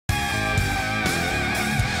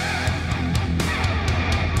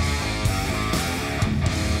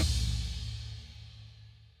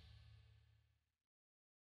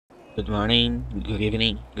Good morning, good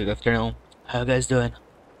evening, good afternoon. How you guys doing?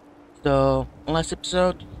 So, last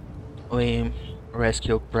episode, we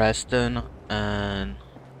rescued Preston and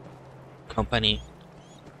company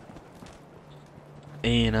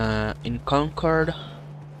in Concord.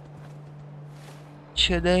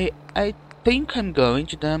 Today, I think I'm going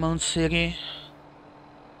to Diamond City.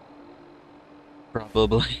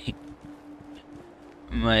 Probably.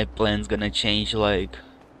 My plan's gonna change like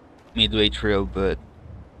midway through, but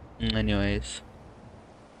anyways.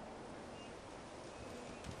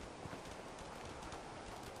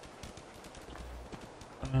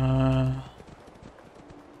 Uh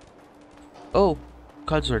oh,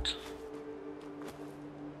 Codsworth.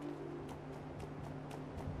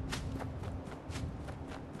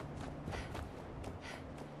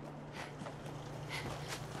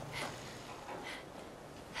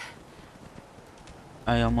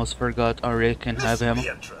 I almost forgot Ari can have Miss him.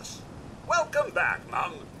 Beatrice, welcome back,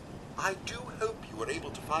 Mum. I do hope you were able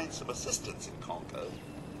to find some assistance in Concord.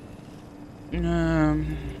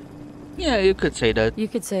 Um, yeah, you could say that. You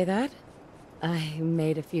could say that. I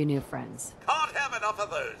made a few new friends. Can't have enough of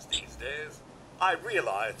those these days. I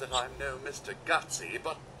realize that I'm no Mr. Gutsy,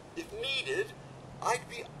 but if needed, I'd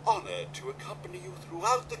be honored to accompany you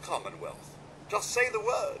throughout the Commonwealth. Just say the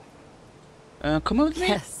word. Come with me?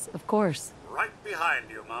 Yes, of course. Right behind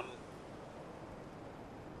you, Mum.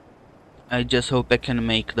 I just hope I can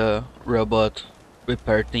make the robot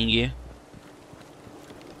repair thingy.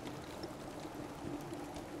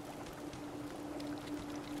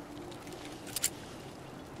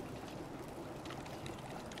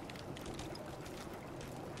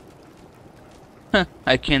 Huh,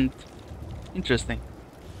 I can't. Interesting.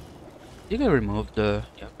 You can remove the...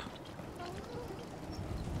 Yep.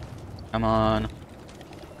 Come on.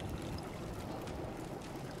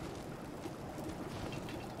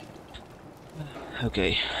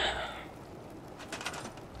 Okay.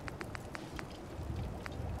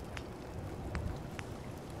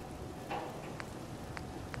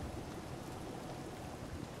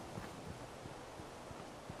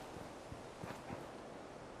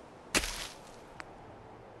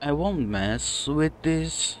 I won't mess with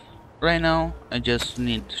this right now. I just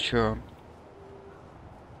need to show.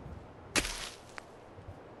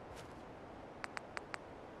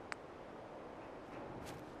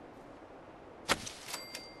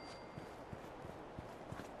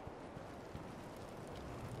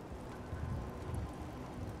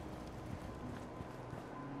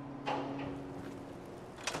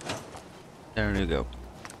 There you go.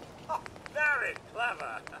 Oh, very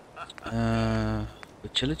clever.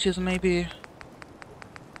 Utilities maybe?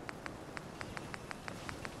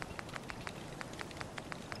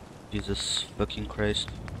 Jesus fucking Christ.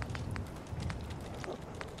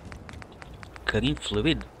 Cutting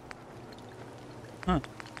fluid? Huh.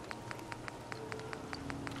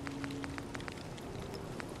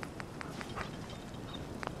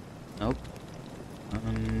 Nope.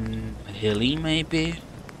 Hilly maybe?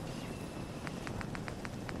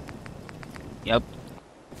 Yep.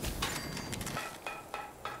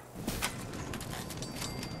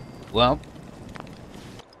 Well,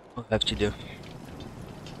 we'll have to do.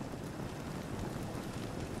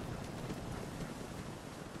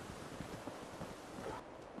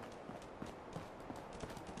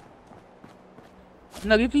 I'm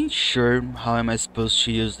not even sure how am I supposed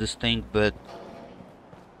to use this thing, but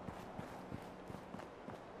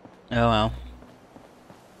oh well.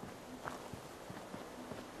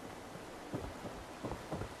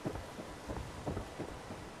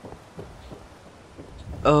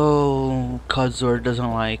 Oh, Kazor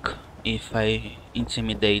doesn't like if I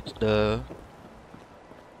intimidate the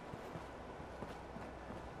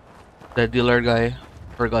dealer guy.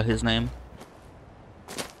 Forgot his name.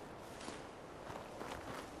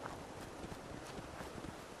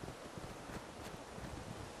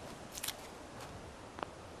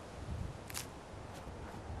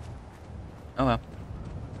 Oh well.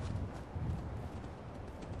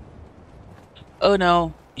 Oh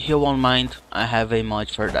no, he won't mind. I have a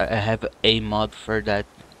mod for that. I have a mod for that.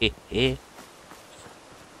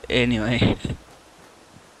 Anyway.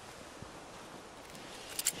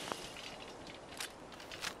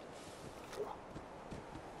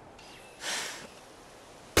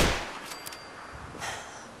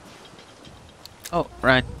 Oh,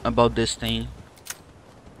 right, about this thing.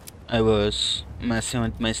 I was messing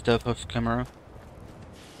with my stuff off camera.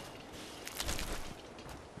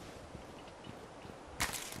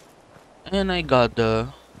 And I got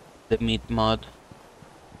the meat mod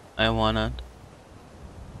I wanted.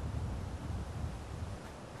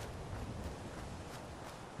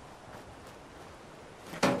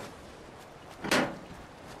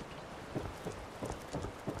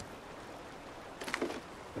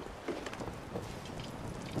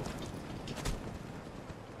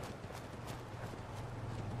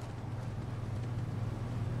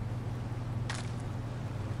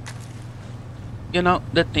 You know,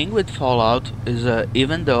 the thing with Fallout is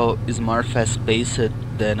even though it's more fast-paced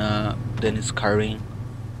than Skyrim,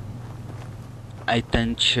 I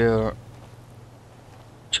tend to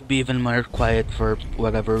be even more quiet for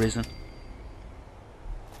whatever reason.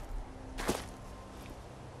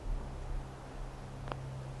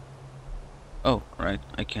 Oh, right,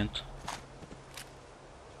 I can't.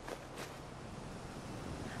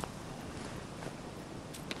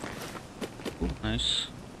 Ooh, nice.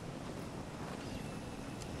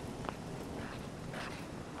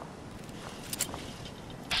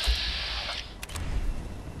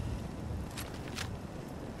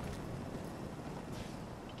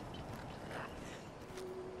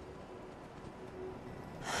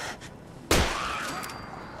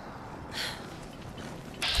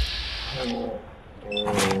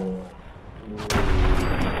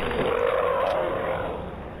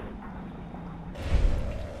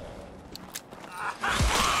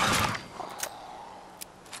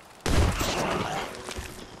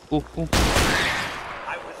 Ooh, ooh.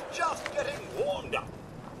 I was just getting warmed up.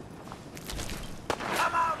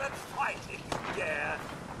 Come out and fight if you dare.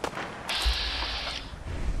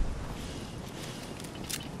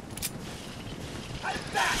 I'm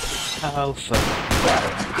back. Alpha.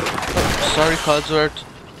 Oh, sorry, Codsworth.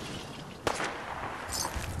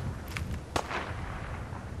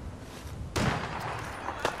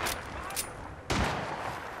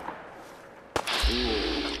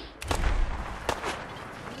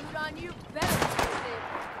 Loot on you better,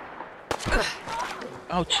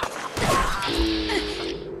 Ouch.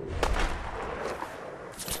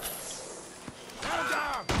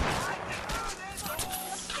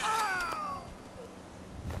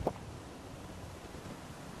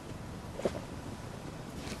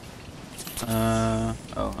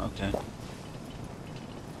 Oh, okay.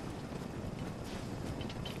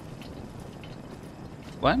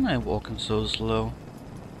 Why am I walking so slow?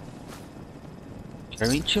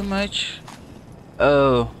 Carrying too much?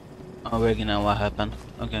 Oh, I already know what happened.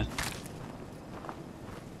 Okay.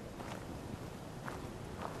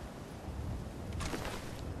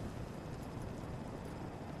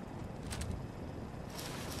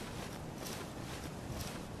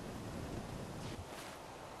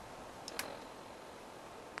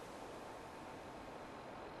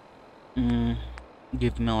 Mm,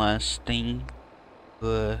 give me last thing.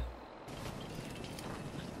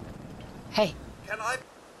 Hey, Can I?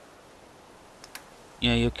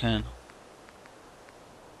 Yeah, you can.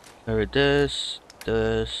 Carry this,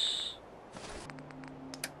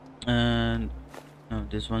 and no,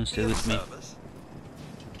 this one stay with me. Service?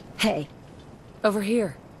 hey, over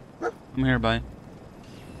here. I'm here, bye.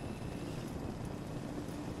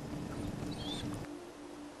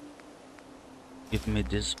 Give me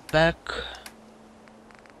this back.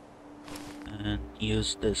 And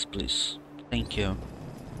use this, please. Thank you.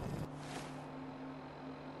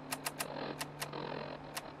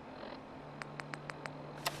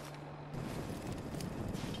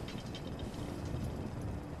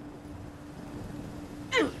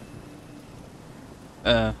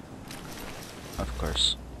 Of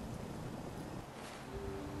course.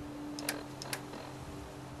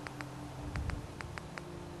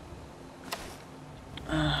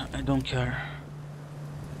 I don't care.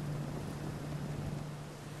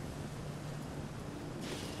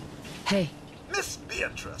 Hey, Miss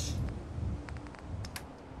Beatrice.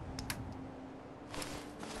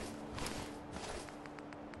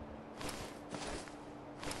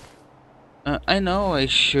 I know I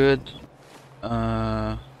should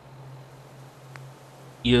uh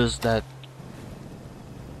use that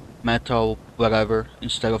metal whatever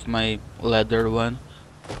instead of my leather one,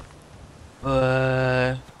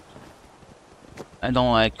 but I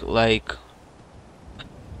don't like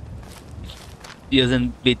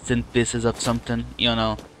using bits and pieces of something, you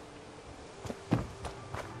know.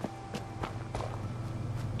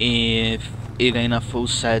 If it ain't a full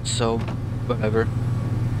set, so whatever.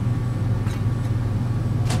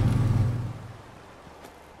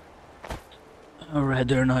 I'd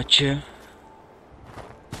rather not you.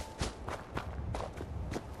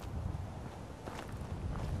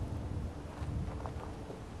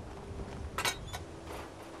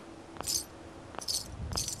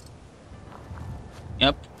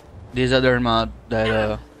 Yep. This other mod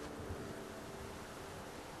that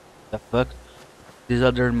the fuck? This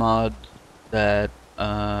other mod that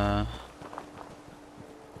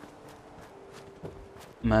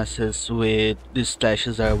messes with these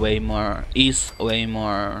stashes are is way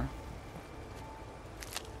more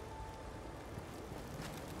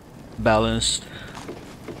balanced.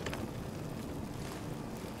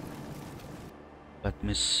 Let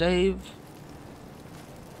me save.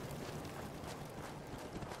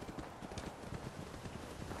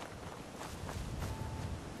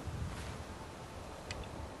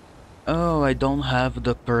 I don't have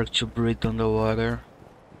the perk to breathe underwater.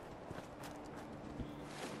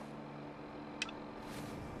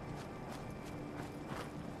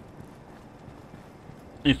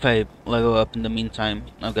 If I level up in the meantime,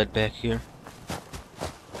 I'll get back here.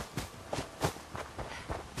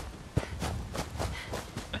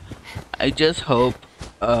 I just hope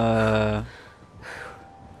I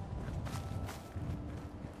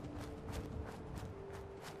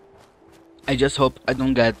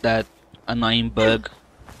don't get that annoying bug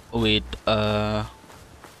with the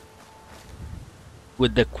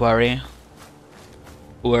quarry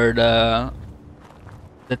where the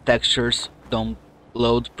textures don't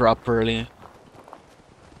load properly.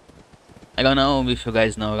 I don't know if you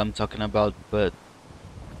guys know what I'm talking about, but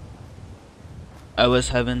I was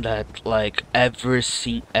having that like every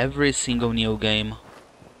single new game.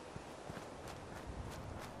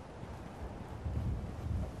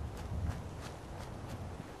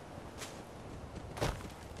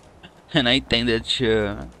 And I think that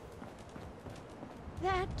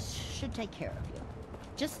That should take care of you.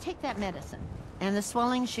 Just take that medicine, and the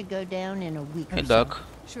swelling should go down in a week hey or so. Doc.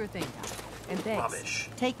 Sure thing, Doc. And thanks. Rubbish.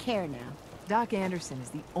 Take care now. Doc Anderson is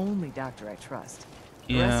the only doctor I trust.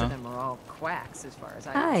 The rest of them are all quacks as far as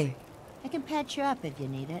I can Hi. see. I can patch you up if you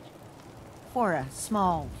need it. For a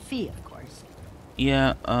small fee, of course.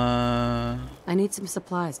 Yeah, I need some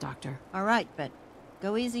supplies, Doctor. All right, but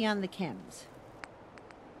go easy on the chems.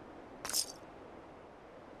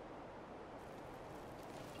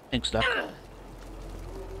 thanks Doc.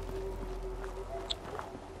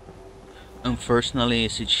 Unfortunately,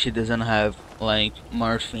 she doesn't have like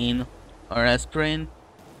morphine or aspirin,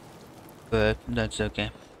 but that's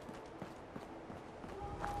okay.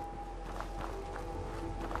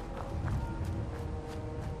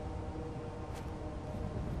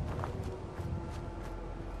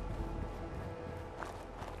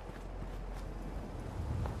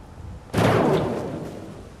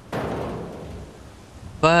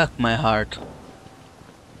 Fuck my heart.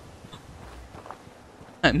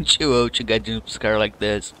 I'm too old to get jump scare like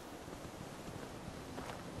this.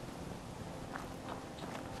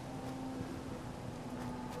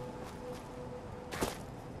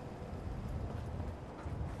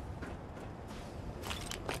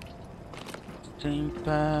 Steam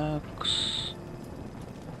packs.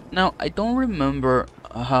 Now I don't remember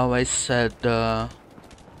how I said why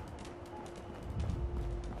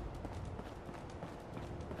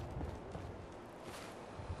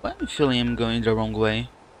I'm feeling I'm going the wrong way.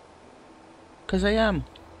 Cause I am.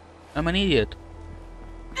 I'm an idiot.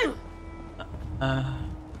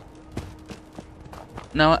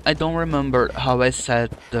 Now I don't remember how I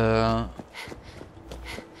set the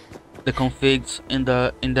configs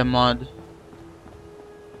in the mod.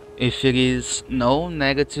 If it is no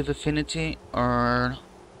negative affinity or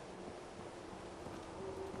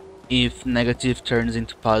if negative turns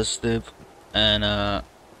into positive and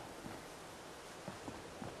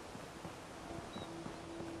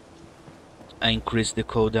I increase the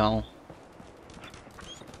cooldown.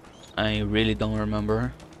 I really don't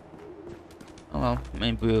remember. Oh well,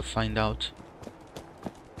 maybe we'll find out.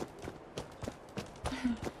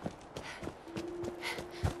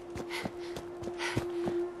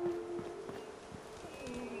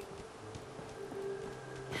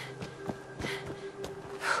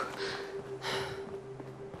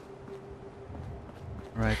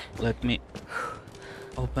 Right, let me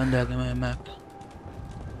open that in my map.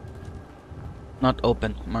 Not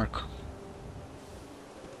open, mark.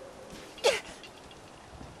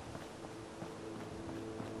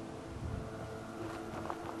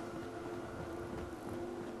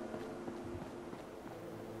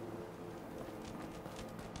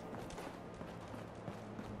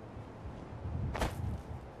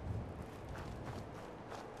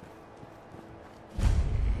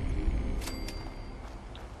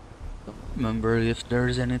 Don't remember if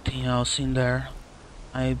there's anything else in there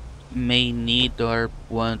I may need or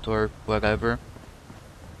want or whatever.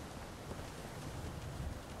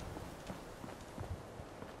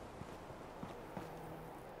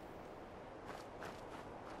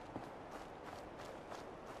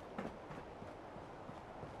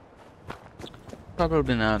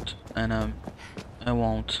 Probably not, and I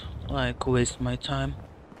won't like waste my time.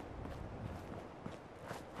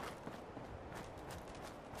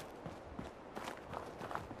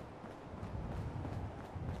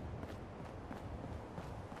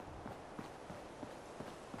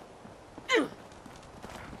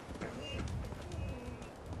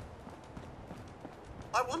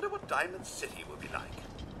 I wonder what Diamond City will be like.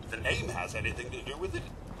 If the name has anything to do with it,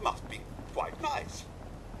 it must be quite nice.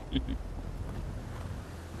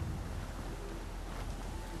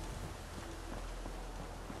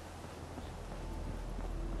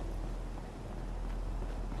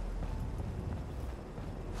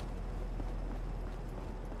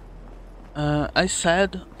 I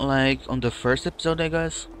said, like, on the first episode, I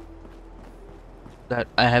guess, that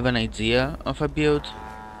I have an idea of a build.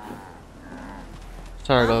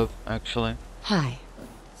 Sort Huh? of, actually. Hi.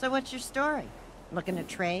 So what's your story? Looking to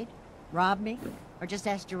trade? Rob me? Or just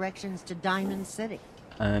ask directions to Diamond City?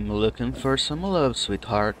 I'm looking for some love,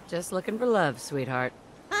 sweetheart. Just looking for love, sweetheart.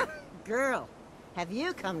 Girl, have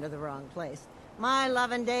you come to the wrong place? My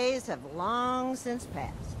loving days have long since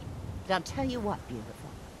passed. But I'll tell you what, beautiful.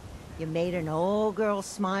 You made an old girl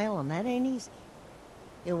smile, and that ain't easy.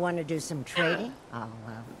 You want to do some trading? I'll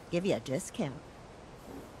give you a discount.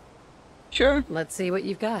 Sure. Let's see what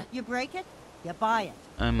you've got. You break it, you buy it.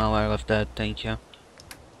 I'm aware of that, thank you.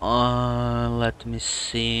 Let me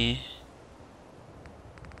see.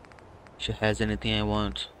 If she has anything I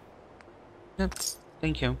want. Yep,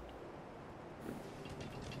 thank you.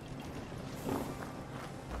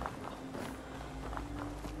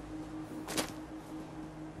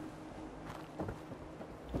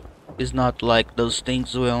 It's not like those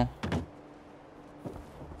things will.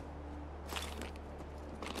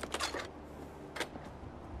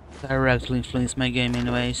 Directly influence my game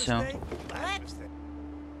anyway, so.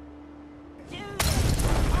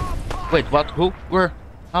 Wait, what? Who? Where?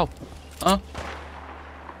 How? Huh?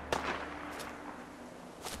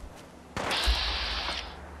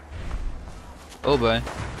 Oh boy.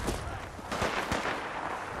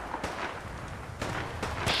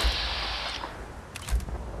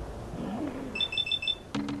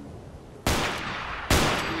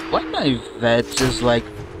 Why my vet is like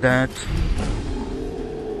that?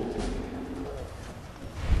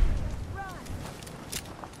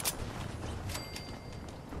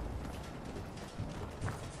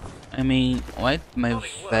 I mean, why my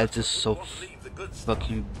vet is so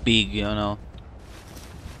fucking big, you know?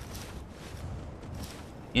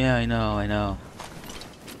 Yeah, I know, I know.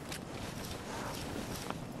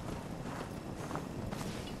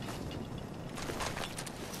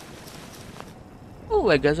 Oh,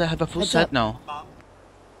 I guess I have a full What's set up? now.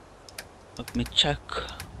 Let me check.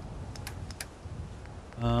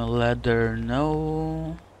 Leather,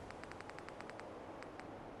 no.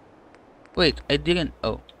 Wait, I didn't.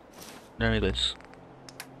 Oh, there it is.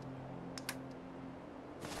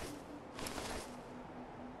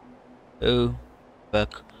 Oh, back.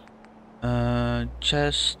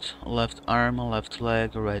 Chest, left arm, left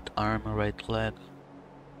leg, right arm, right leg.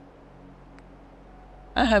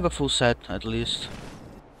 I have a full set at least.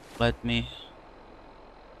 Let me.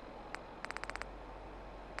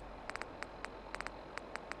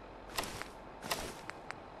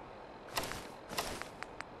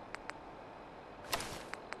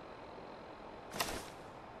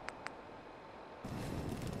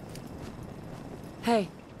 Hey,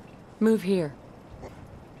 move here.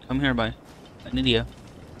 Come here, bye. I need you.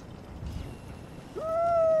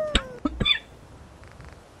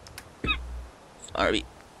 Sorry.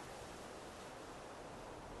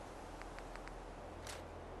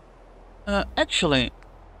 Actually,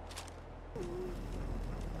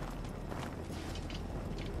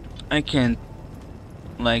 I can't,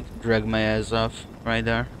 like, drag my ass off right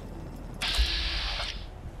there.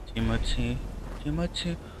 Timothy.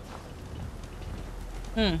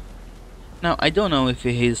 Now, I don't know if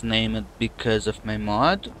he's named because of my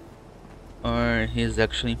mod, or he's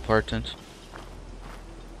actually important.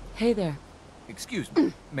 Hey there. Excuse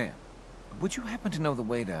me, ma'am. Would you happen to know the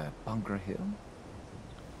way to Bunker Hill?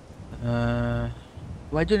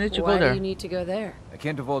 Why do you need to Why go there? do you need to go there? I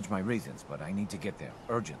can't divulge my reasons, but I need to get there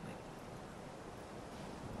urgently.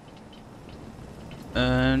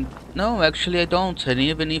 No, actually I don't, and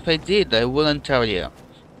even if I did, I wouldn't tell you.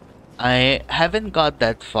 I haven't got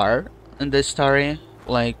that far in the story,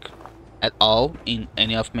 like, at all, in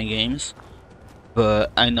any of my games.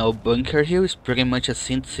 But I know Bunker Hill is pretty much a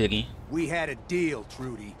Sin City. We had a deal,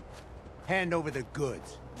 Trudy. Hand over the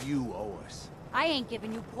goods. You owe us. I ain't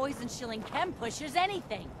giving you poison shilling chem pushers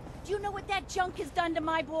anything. Do you know what that junk has done to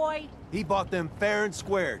my boy? He bought them fair and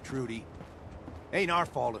square, Trudy. Ain't our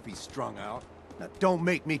fault if he's strung out. Now don't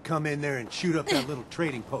make me come in there and shoot up that little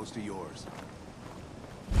trading post of yours.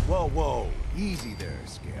 Whoa, whoa. Easy there,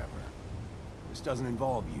 Scabber. This doesn't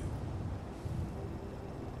involve you.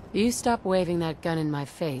 You stop waving that gun in my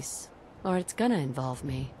face, or it's gonna involve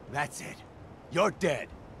me. That's it. You're dead.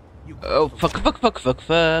 You Oh, fuck.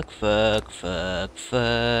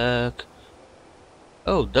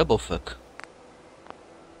 Oh, double fuck.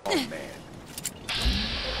 Oh, man.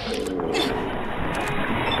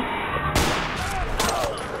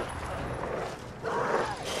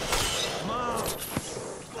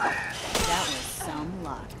 That was some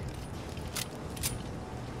luck.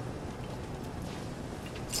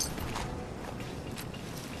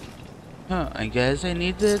 Huh. I guess I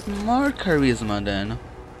needed more charisma then.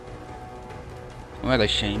 What a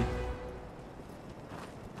shame.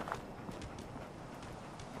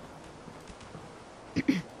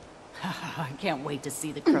 I can't wait to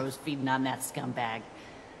see the crows feeding on that scumbag.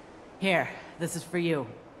 Here, this is for you.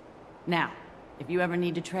 Now, if you ever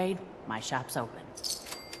need to trade, my shop's open.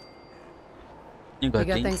 You We got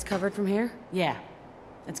things? things covered from here? Yeah,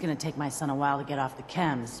 it's gonna take my son a while to get off the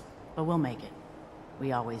chems, but we'll make it.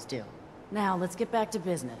 We always do. Now, let's get back to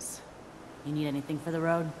business. You need anything for the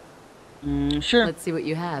road? Sure. Let's see what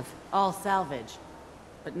you have. All salvage,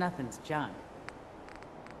 but nothing's junk.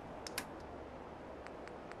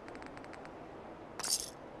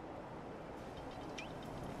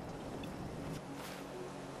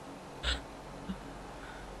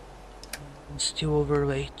 Still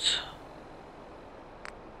overweight.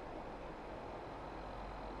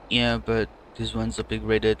 Yeah, but this one's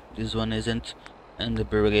upgraded, this one isn't, and the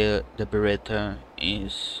Beretta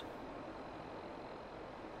is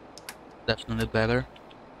definitely better.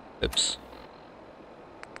 Oops.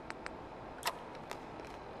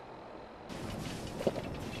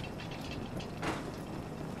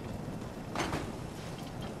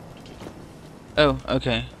 Oh,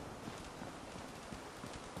 okay.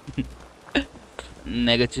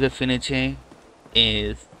 Negative affinity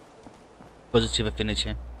is positive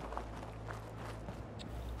affinity.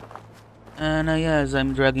 And yes,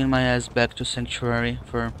 I'm dragging my ass back to Sanctuary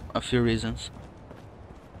for a few reasons.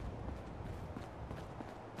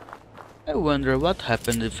 I wonder what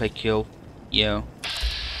happened if I kill you.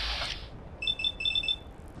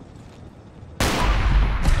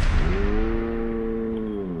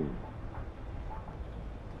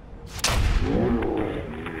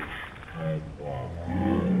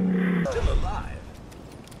 Still alive.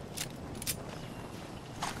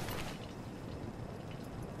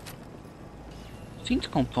 Synth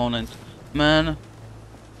component. Man,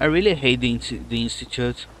 I really hate the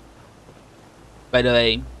Institute. By the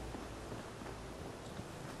way,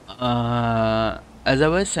 as I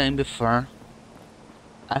was saying before,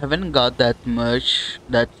 I haven't got that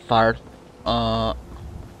far on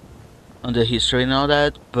the history and all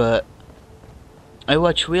that, but I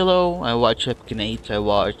watch Willow, I watch Epkinate, I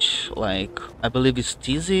watch, like, I believe it's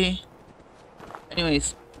Tizzy.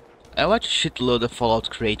 Anyways, I watch a shitload of Fallout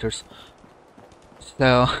creators,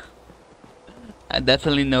 so I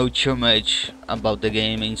definitely know too much about the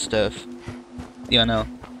game and stuff, you know.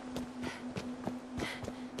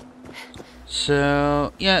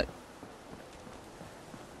 So yeah,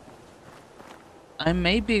 I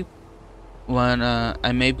may be gonna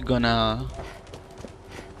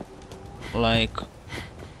like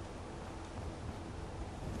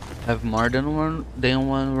have more than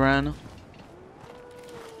one run,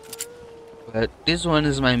 but this one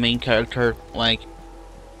is my main character, like,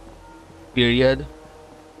 period.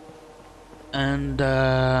 And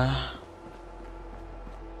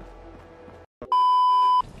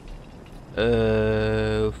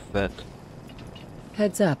fuck.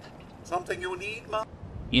 Heads up. Something you need, Ma?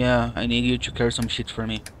 Yeah, I need you to carry some shit for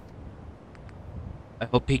me. I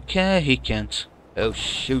hope he can. He can't. Oh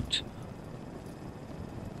shoot.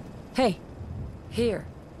 Hey, here.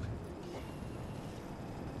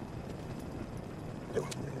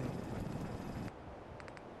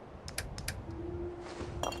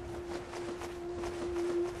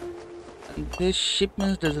 This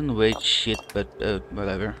shipment doesn't weigh shit, but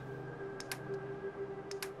whatever.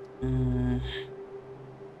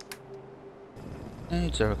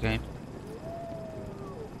 It's okay.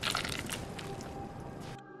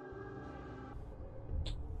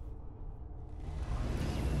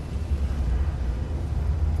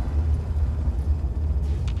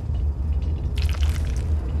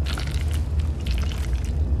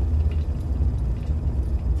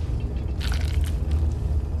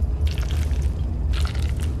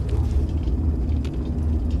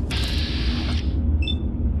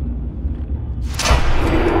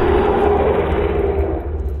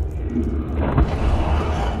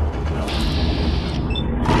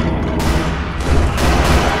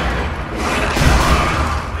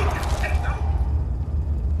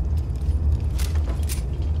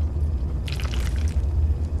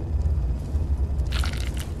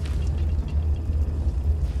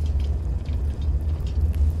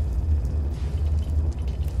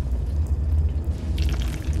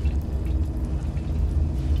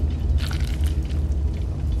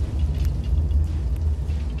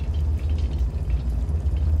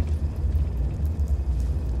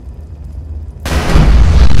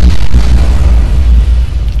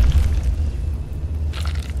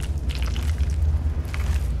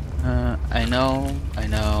 I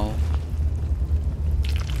know.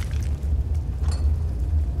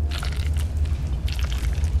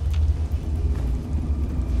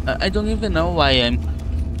 I don't even know why I'm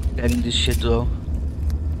getting this shit though.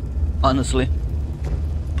 Honestly.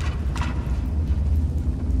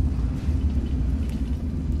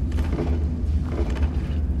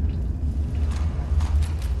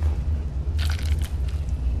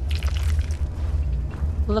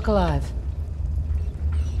 Look alive.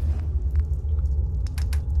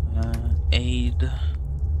 Aid.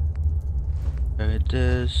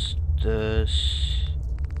 This.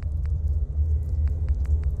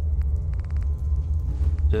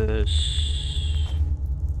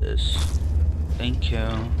 Thank you.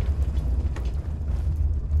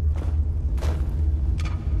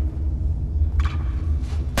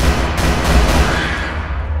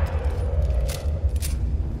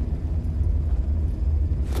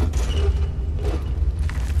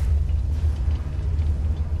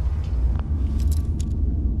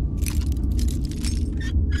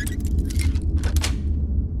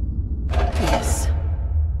 Yes.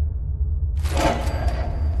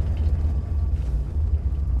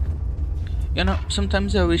 You know,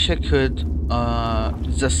 sometimes I wish I could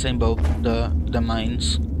disassemble the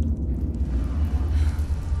mines.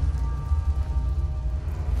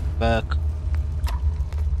 Back.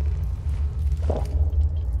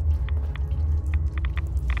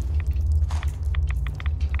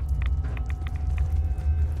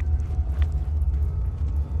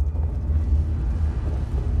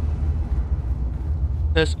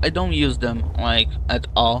 Because I don't use them like at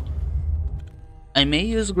all. I may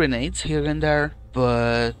use grenades here and there,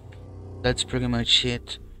 but that's pretty much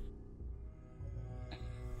it.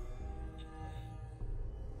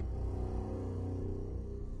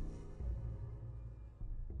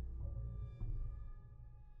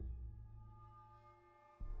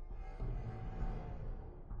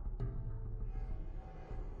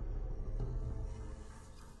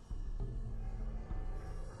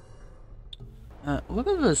 What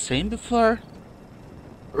was I saying before?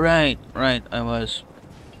 Right, I was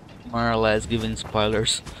more or less giving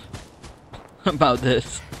spoilers about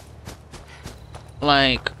this.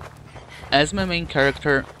 Like, as my main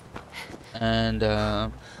character, and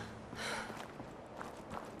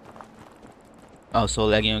also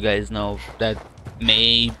letting you guys know that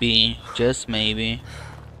maybe, just maybe,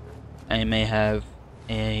 I may have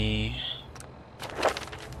a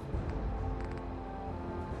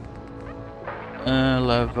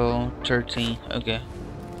level 13, okay.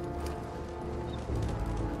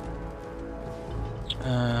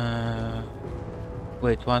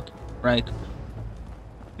 Wait, what? Right.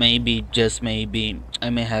 Maybe, just maybe, I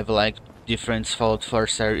may have like different Fallout 4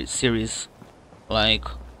 series like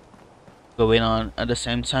going on at the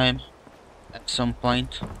same time at some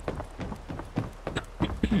point.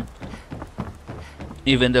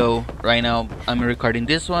 Even though right now I'm recording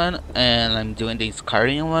this one and I'm doing the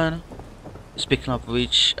Skyrim one. Speaking of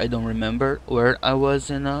which, I don't remember where I was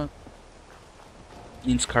in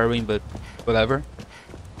Skyrim, but whatever.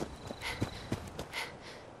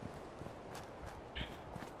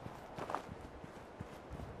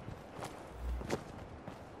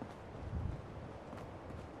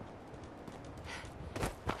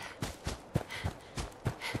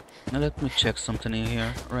 Now let me check something in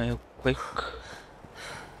here real quick.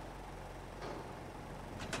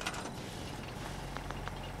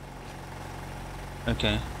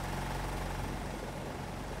 Okay.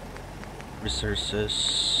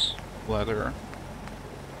 Resources, water.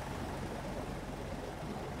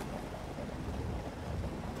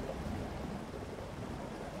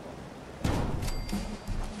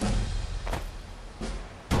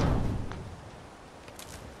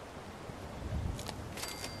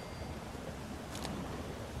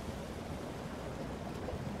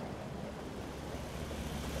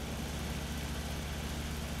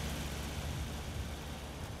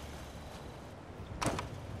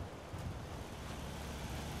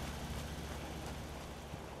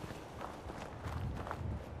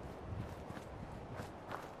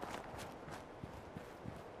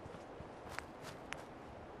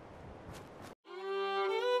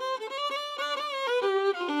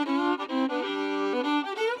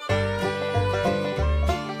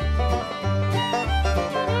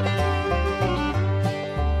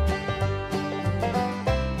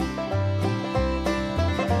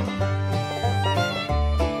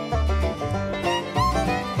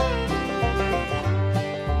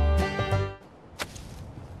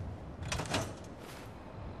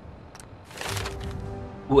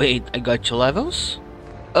 Wait, I got 2 levels?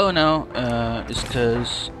 Oh no, it's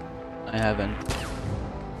cause I haven't.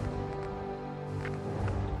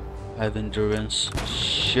 I have endurance.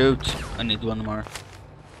 Shoot, I need one more.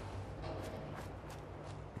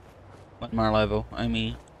 One more level, I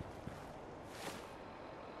mean.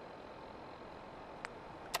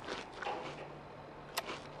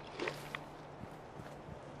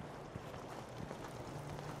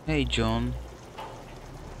 Hey, John.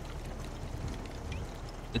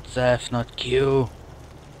 It's F, not Q.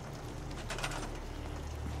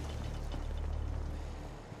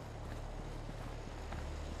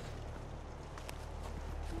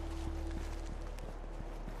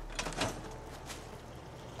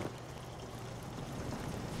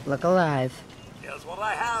 Look alive. Here's what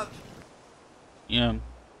I have. Yeah.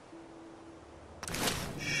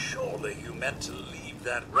 Surely you meant to leave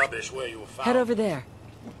that rubbish where you found Head over there.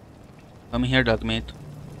 Come here, dogmate.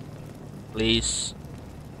 Please.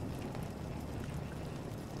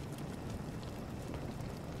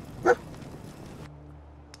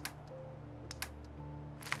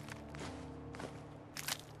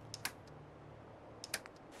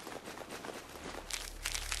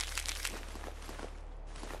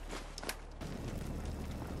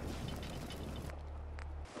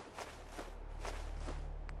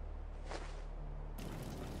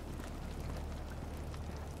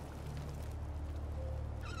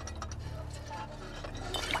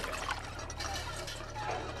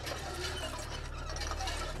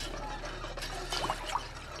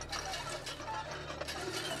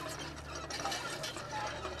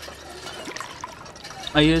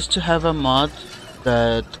 I used to have a mod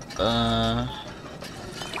that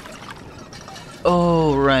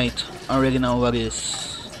oh right, I already know what it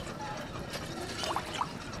is.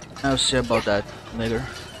 I'll see about that later.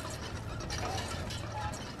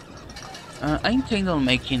 I intend on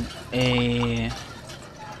making a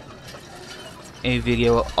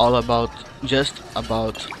video all about just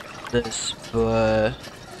about this, but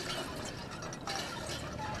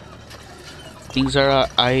things are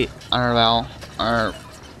IRL are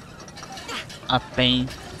a pain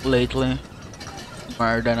lately,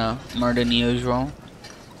 more than usual.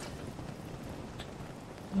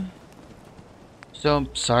 So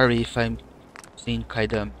I'm sorry if I'm seeing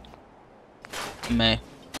kinda meh.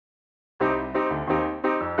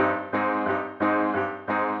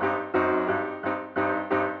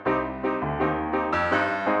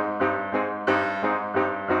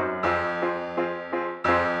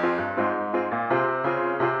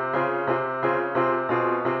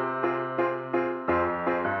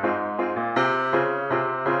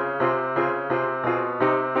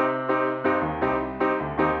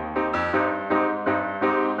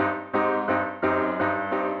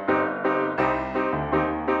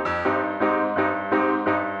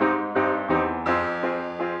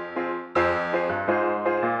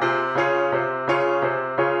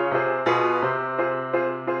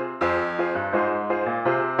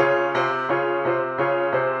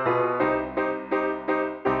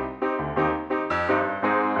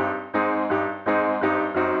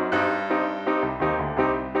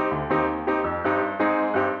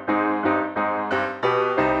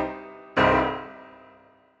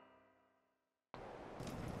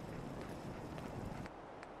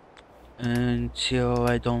 Until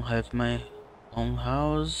I don't have my own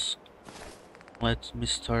house, let me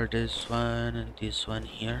start this one and this one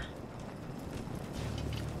here.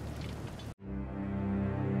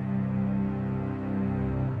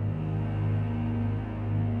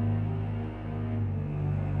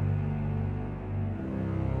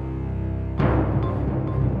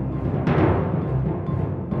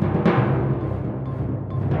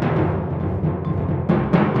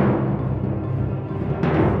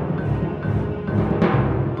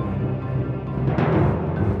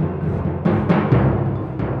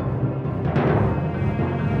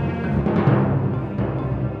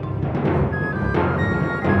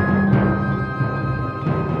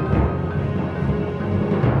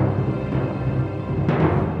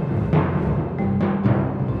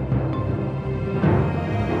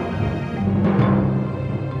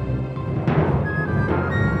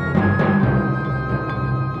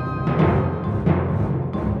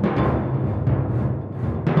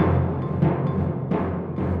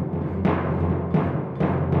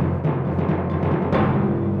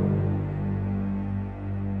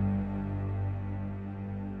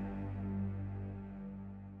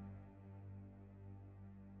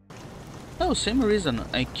 Oh, same reason.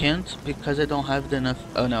 I can't because I don't have enough.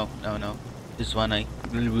 Oh no, no, no. This one I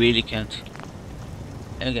really can't.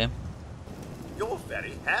 Okay. You're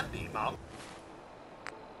very handy, Mum.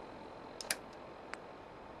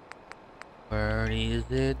 Where is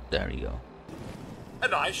it? There you go.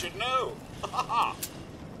 And I should know. Ha ha.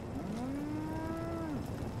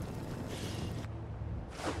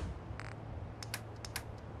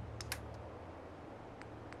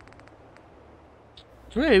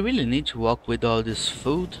 Do I really need to walk with all this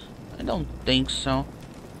food? I don't think so.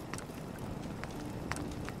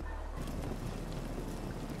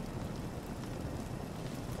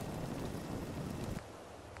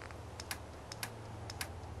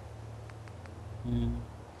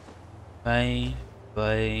 Bye,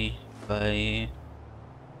 bye, bye.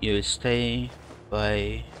 You stay.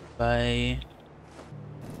 Bye, bye.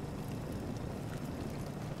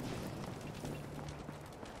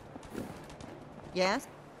 Yes?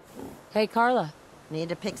 Hey, Carla. Need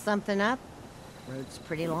to pick something up? Road's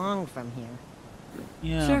pretty long from here.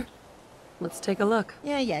 Yeah. Sure. Let's take a look.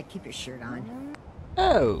 Yeah, keep your shirt on.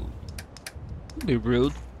 Oh. Be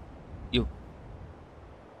rude. You.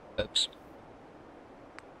 Oops.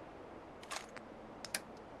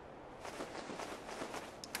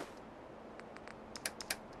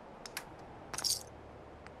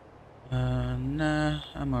 Nah,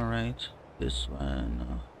 I'm alright. This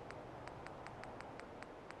one.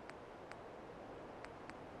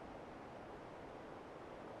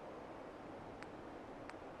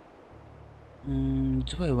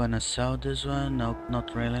 Do I wanna sell this one? No,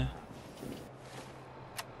 not really.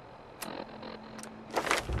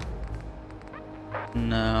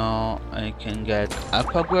 Now I can get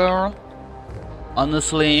Aqua Girl.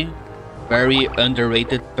 Honestly, very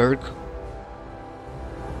underrated perk.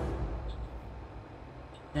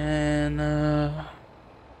 And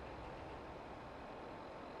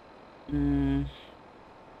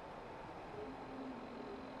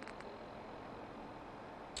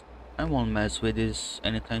I won't mess with this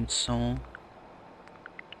anytime soon.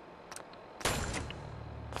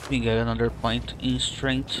 We get another point in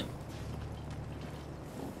strength.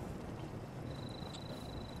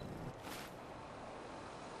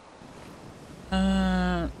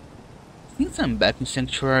 Since I'm back in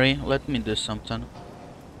Sanctuary, let me do something.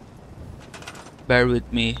 Bear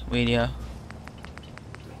with me, Widia.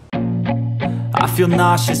 I feel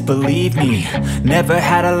nauseous, believe me. Never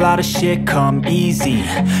had a lot of shit come easy.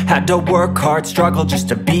 Had to work hard, struggle just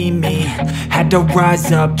to be me. Had to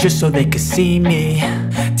rise up just so they could see me.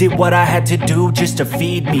 Did what I had to do just to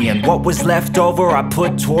feed me. And what was left over I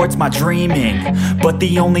put towards my dreaming. But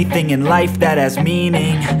the only thing in life that has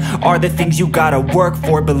meaning are the things you gotta work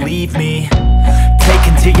for, believe me. Take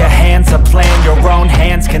into your hands a plan. Your own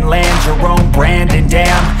hands can land your own brand. And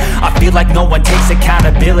damn, I feel like no one takes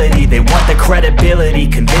accountability. They want the credibility,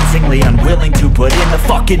 convincingly unwilling to put in the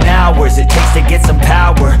fucking hours it takes to get some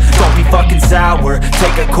power. Don't be fucking sour,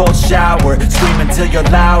 take a cold shower. Scream until you're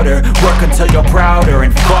louder, work until you're prouder.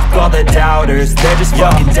 And fuck all the doubters, they're just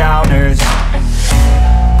fucking downers.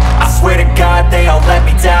 I swear to God they all let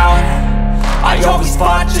me down. I always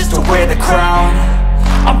fought just to wear the crown.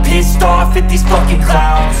 I'm pissed off at these fucking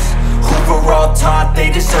clowns who were all taught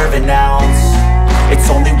they deserve an ounce.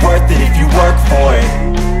 It's only worth it if you work for it.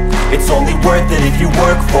 It's only worth it if you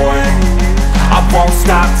work for it. I won't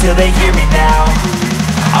stop till they hear me now.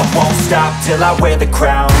 I won't stop till I wear the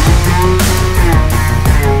crown.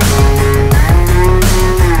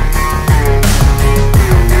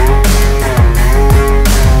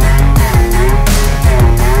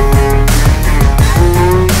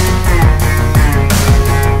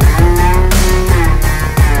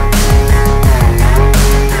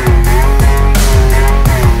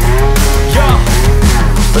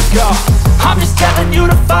 I'm just telling you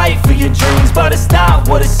to fight for your dreams, but it's not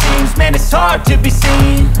what it seems. Man, it's hard to be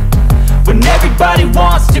seen when everybody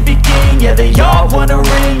wants to be king. Yeah, they all wanna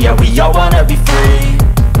ring, yeah, we all wanna be free.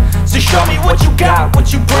 So show me what you got,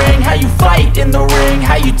 what you bring, how you fight in the ring,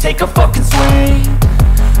 how you take a fucking swing.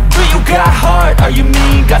 Do you got heart, are you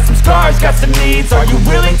mean? Got some scars, got some needs, are you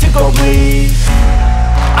willing to go bleed?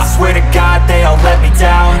 I swear to God they all let me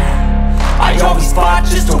down. I always fought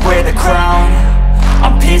just to wear the crown.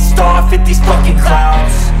 I'm pissed off at these fucking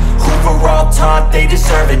clowns who were all taught they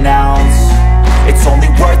deserve an ounce. It's only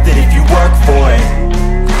worth it if you work for it.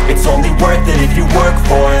 It's only worth it if you work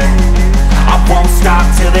for it. I won't stop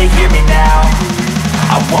till they hear me now.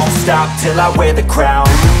 I won't stop till I wear the crown.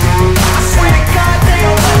 I swear to God they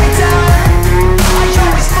all let me down. I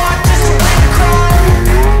always fought just to wear the crown.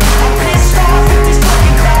 I'm pissed off at these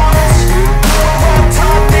fucking clowns who were all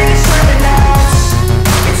taught they deserve an ounce.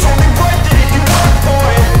 It's only worth it if you work for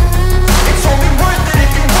it. It's only worth it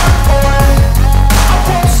if you work for it. I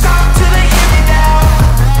won't stop till they hear me now.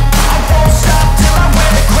 I won't stop till I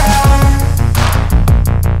wear the crown.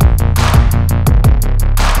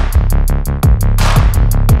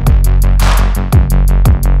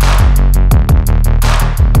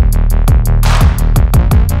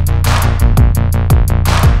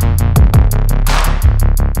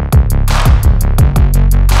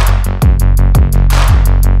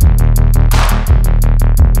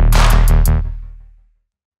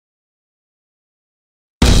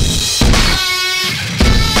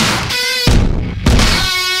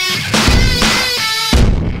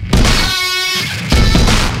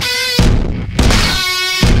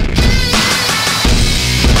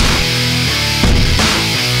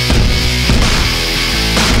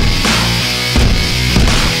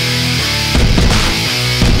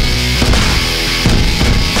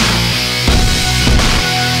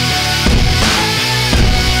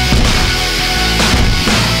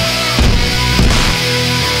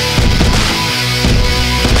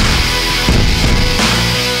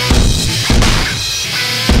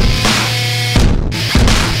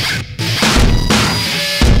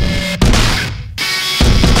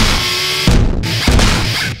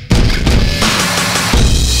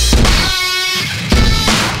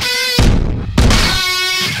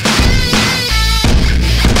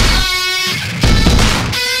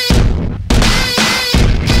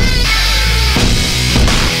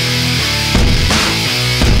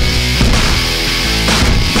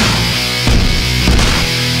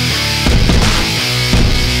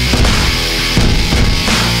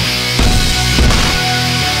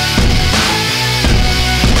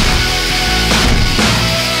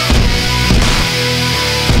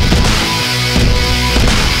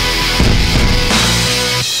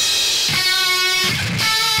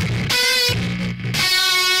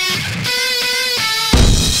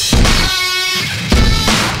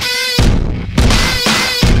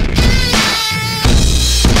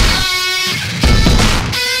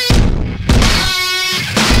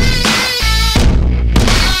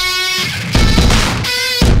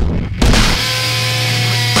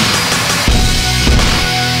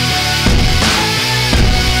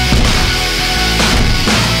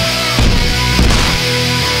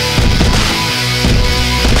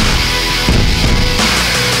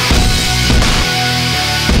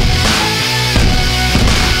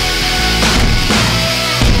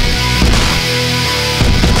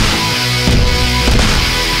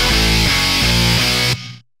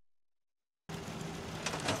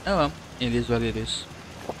 It is what it is.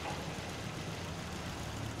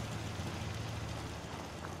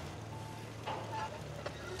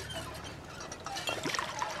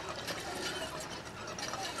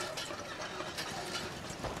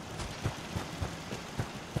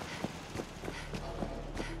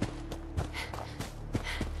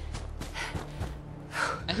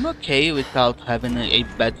 I'm okay without having a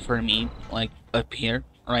bed for me, like up here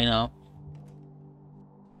right now.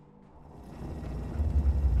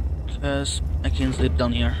 Because I can sleep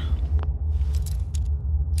down here.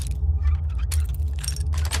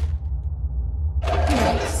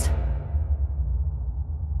 Nice.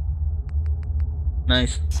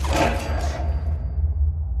 Nice.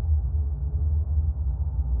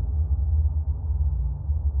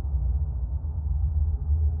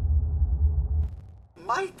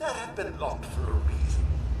 Might that have been locked for a reason?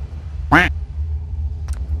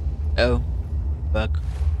 Oh, fuck.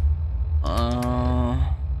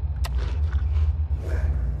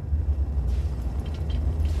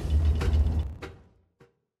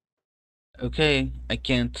 Okay, I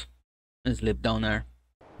can't sleep down there.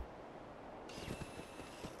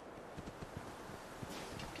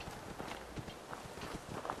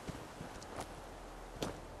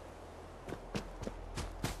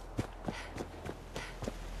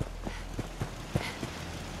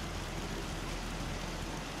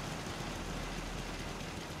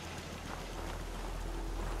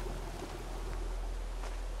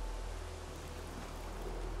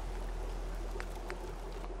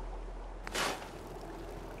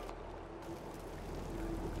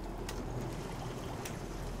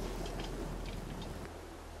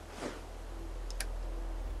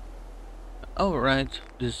 Alright,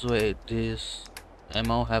 this way, this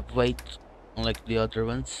ammo have weight, unlike the other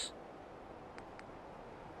ones.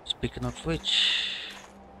 Speaking of which,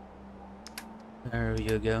 there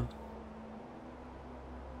you go.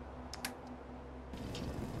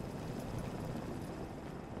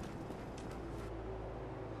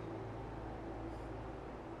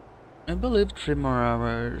 I believe 3 more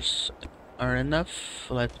hours are enough.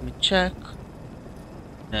 Let me check.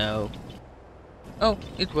 No. Oh,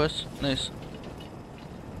 it was. Nice.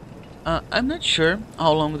 I'm not sure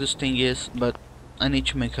how long this thing is, but I need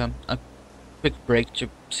to make a quick break to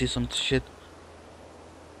see some shit.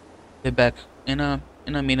 Be back in a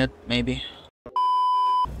minute, maybe.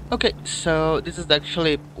 Okay, so this is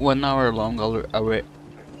actually 1 hour long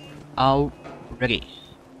already.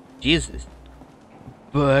 Jesus.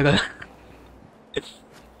 But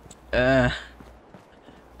I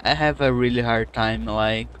have a really hard time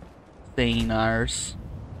like saying ours.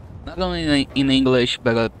 Not only in English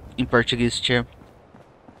but in Portuguese too.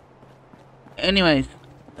 Anyways,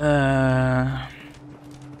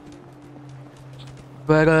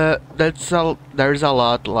 but there's a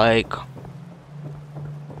lot like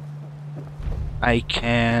I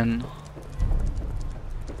can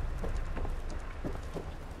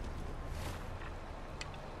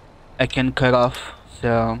cut off,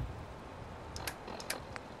 so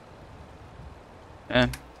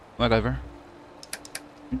whatever.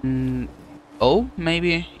 Oh,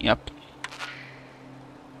 maybe, yep.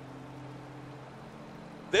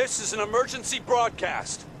 This is an emergency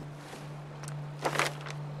broadcast.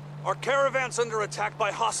 Our caravan's under attack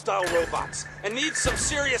by hostile robots and needs some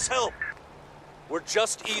serious help. We're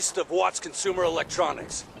just east of Watts Consumer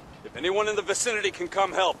Electronics. If anyone in the vicinity can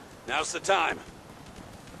come help, now's the time.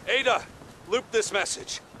 Ada, loop this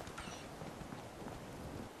message.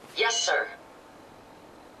 Yes, sir.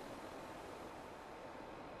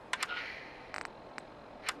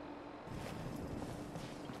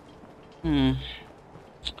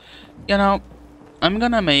 You know, I'm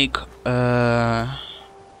gonna make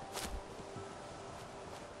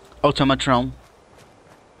automatron.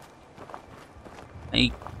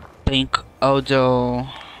 I think, although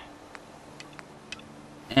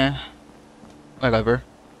whatever.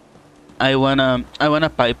 I want a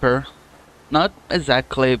Piper, not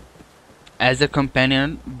exactly as a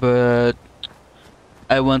companion, but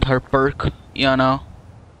I want her perk, you know.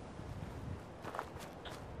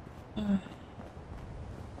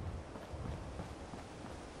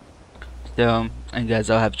 So I guess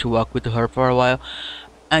I'll have to walk with her for a while.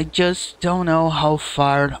 I just don't know how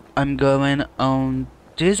far I'm going on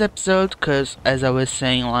this episode, cause as I was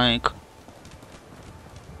saying, like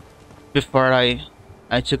before I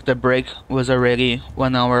took the break, was already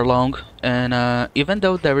 1 hour long, and even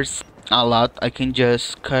though there is a lot, I can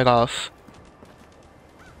just cut off.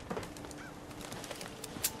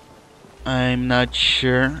 I'm not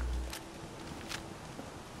sure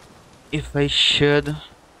if I should.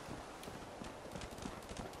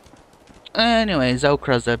 Anyways, I'll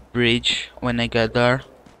cross that bridge when I get there.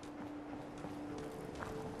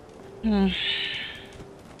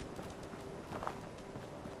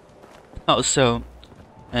 Also,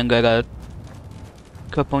 and I got a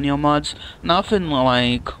couple new mods. Nothing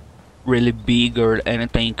like really big or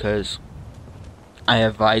anything, cause I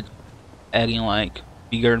avoid adding like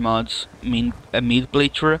bigger mods a mid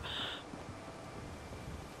playthrough.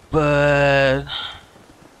 But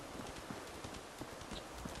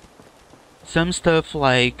some stuff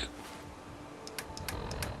like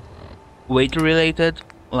weight related,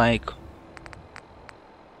 like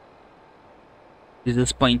this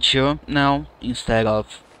is 0.2 now instead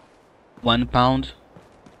of 1 pound.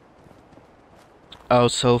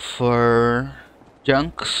 Also for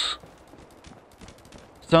junks,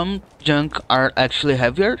 some junk are actually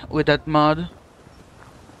heavier with that mod.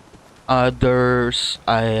 Others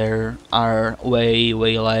are way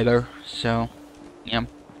lighter. So yeah.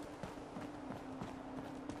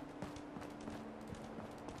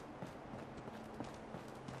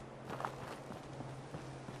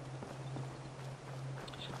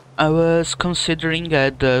 I was considering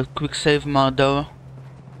the quick save mod though.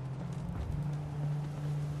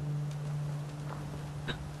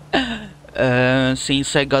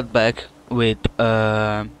 Since I got back with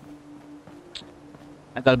I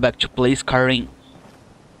got back to play Skyrim,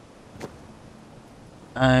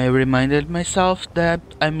 I reminded myself that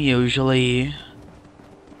I'm usually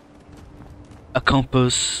a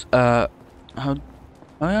compose how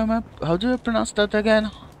do I pronounce that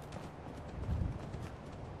again?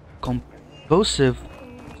 Compulsive,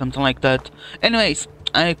 something like that. Anyways,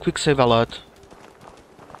 I quick save a lot.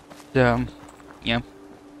 So yeah.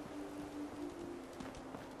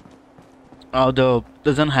 Although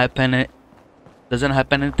doesn't happen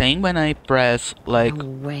anything when I press like. No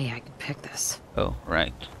way I can pick this. Oh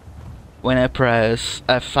right. When I press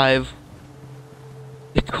F5,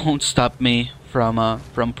 it won't stop me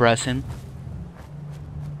from pressing.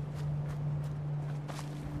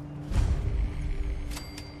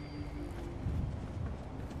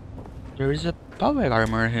 There is a power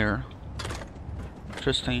armor here.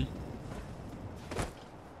 Interesting.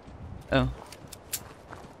 Oh.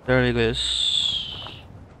 There it is.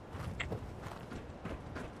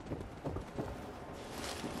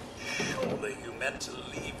 Surely you meant to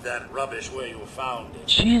leave that rubbish where you found it.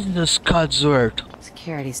 Jesus, Godsword.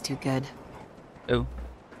 Security's too good. Oh.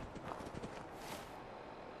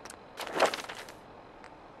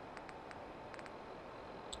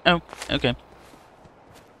 Oh, okay.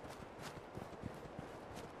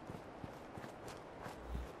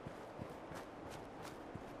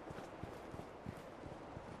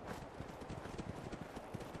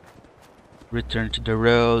 Return to the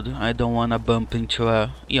road. I don't wanna bump into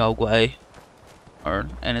a Yogway or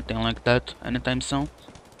anything like that anytime soon.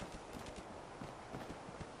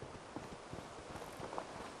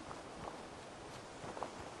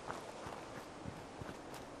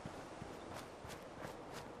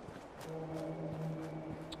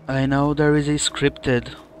 I know there is a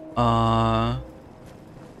scripted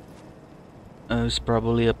it's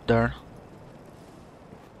probably up there.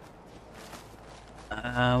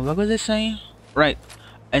 What was I saying? Right,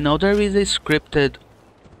 I know there is a scripted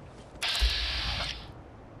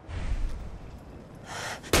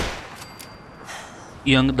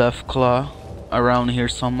young Deathclaw around here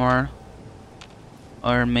somewhere,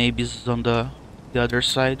 or maybe it's on the other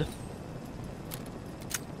side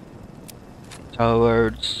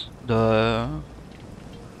towards the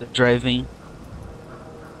driving.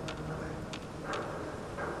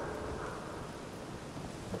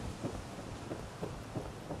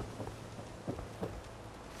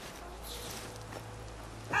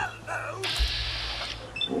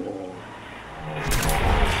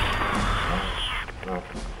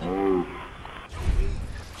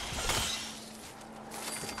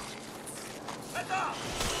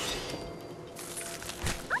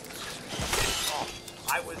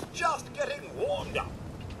 I was just getting warmed up.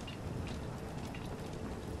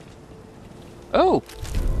 Oh!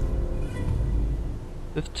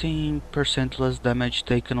 15% less damage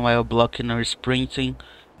taken while blocking or sprinting.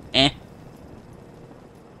 Eh.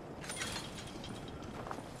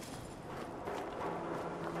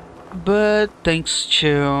 But thanks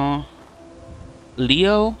to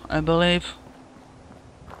Leo, I believe,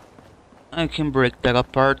 I can break that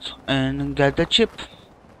apart and get the chip.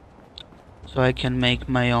 So I can make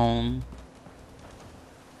my own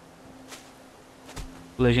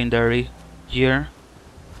legendary gear.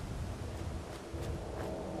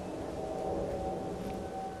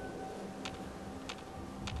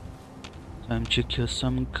 Time to kill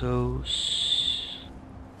some ghosts.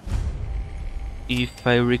 If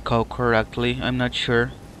I recall correctly, I'm not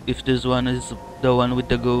sure if this one is the one with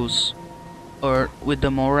the ghosts or with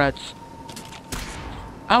the mole rats.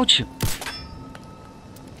 Ouch!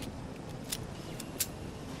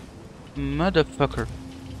 Motherfucker.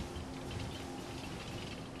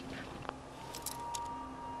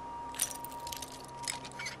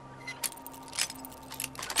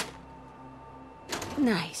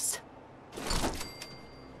 Nice.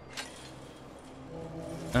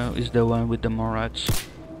 Oh, is the one with the Morats.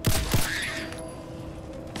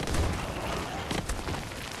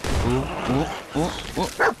 Ooh, ooh, ooh,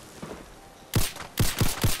 ooh.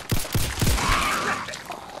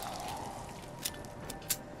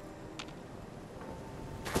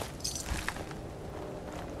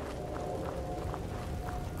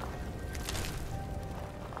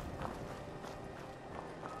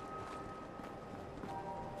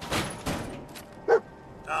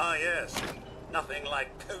 Ah, yes. Nothing like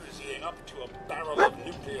cozying up to a barrel of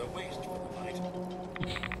nuclear waste for the night.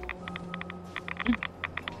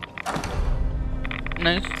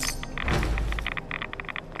 Nice.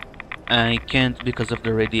 I can't because of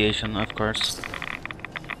the radiation, of course.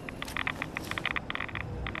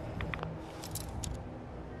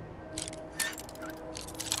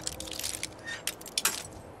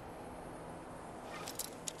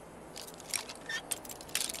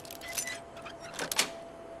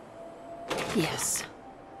 Yes.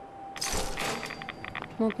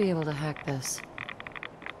 Won't be able to hack this.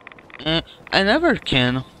 I never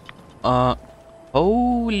can.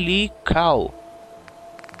 Holy cow.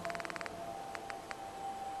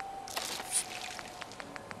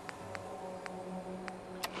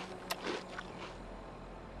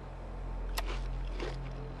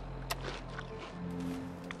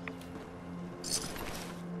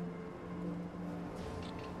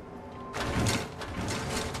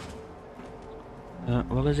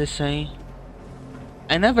 What was I saying?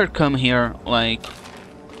 I never come here, like,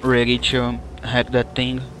 ready to hack that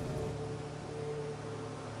thing.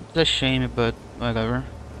 It's a shame, but whatever.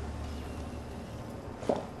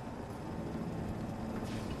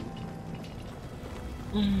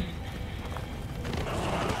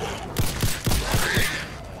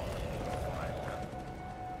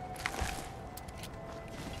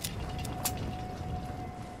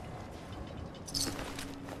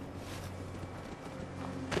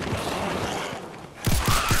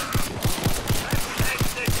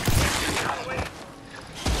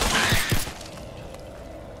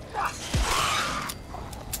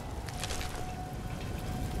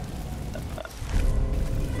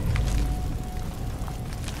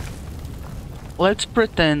 Let's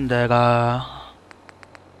pretend that,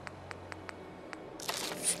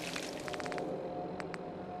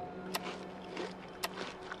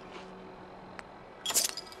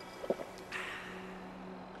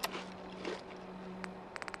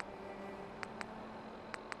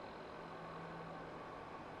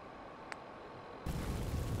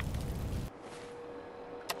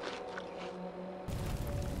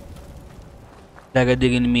 that I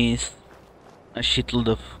didn't miss a shitload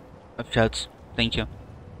of shots. Thank you.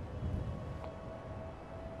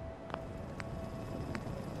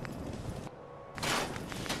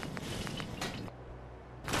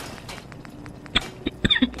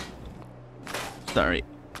 Sorry.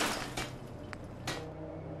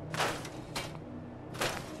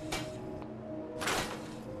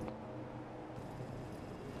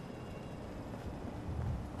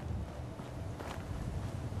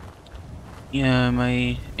 Yeah,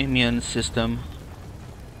 my immune system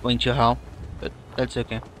went to hell, but that's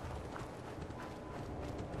okay.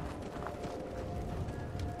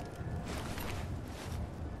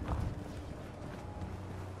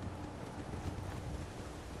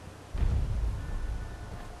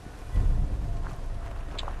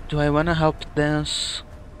 Do I wanna help this?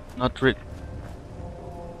 Not really.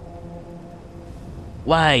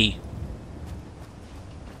 Why?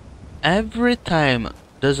 Every time,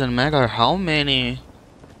 doesn't matter how many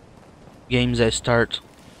games I start,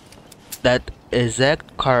 that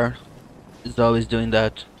exact car is always doing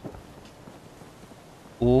that.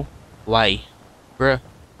 Oh, why? Bruh.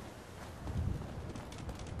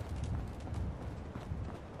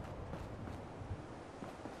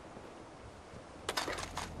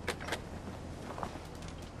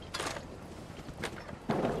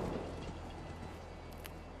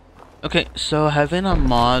 Okay, so having a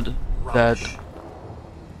mod that...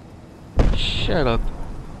 Shut up.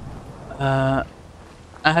 I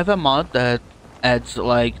have a mod that adds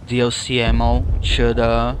like DLC ammo to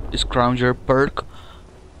the Scrounger perk.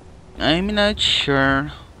 I'm not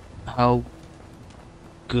sure how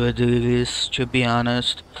good it is, to be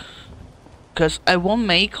honest, cause I won't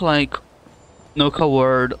make like Nuka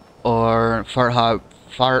World or Far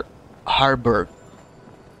Harbor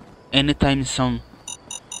anytime soon.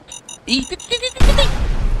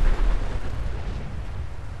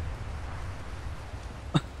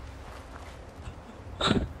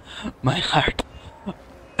 My heart.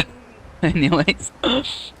 Anyways.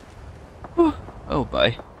 Oh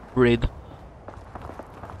boy. Breathe.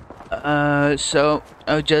 So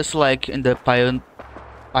I was just like in the piling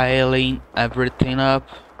everything up.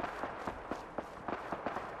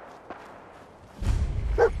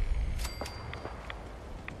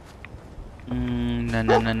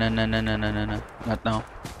 No, not now.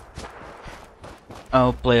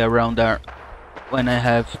 I'll play around there when I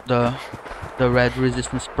have the red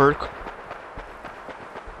resistance perk.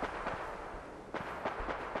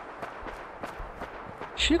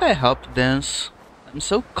 Should I help dance? I'm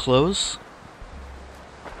so close,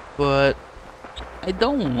 but I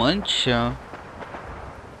don't want to.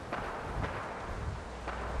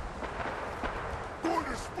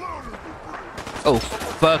 Oh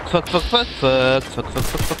fuck!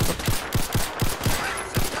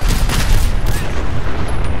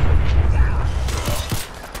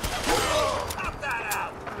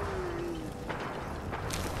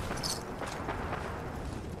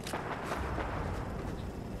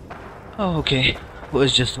 Oh, okay. It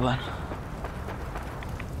was just one.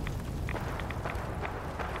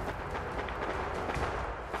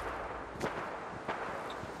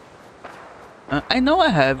 I know I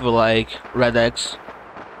have like red X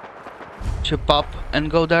to pop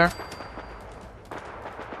and go there,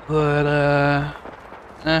 but I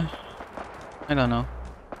don't know.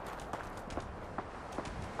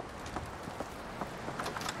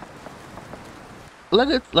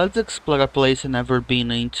 Let's explore a place I've never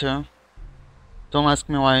been into. Don't ask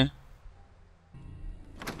me why.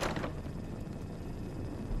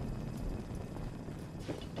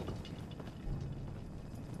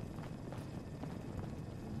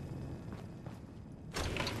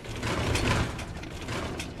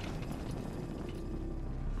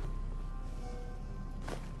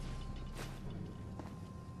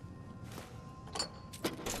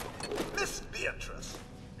 Miss Beatrice,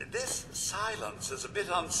 this silence is a bit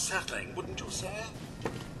unsettling, wouldn't you say?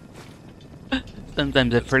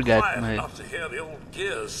 Sometimes I forget Quiet my. enough to hear the old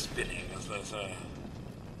gears spinning, as they say.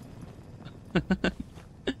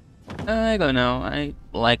 I don't know. I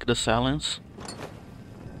like the silence.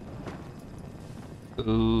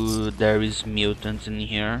 Ooh, there is mutants in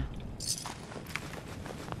here.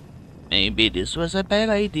 Maybe this was a bad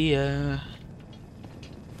idea.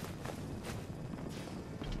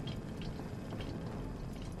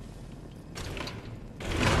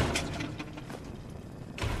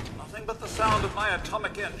 Nothing but the sound of my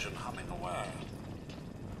atomic engine humming away.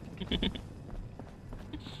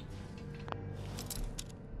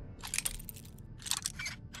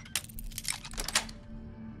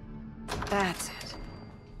 That's it.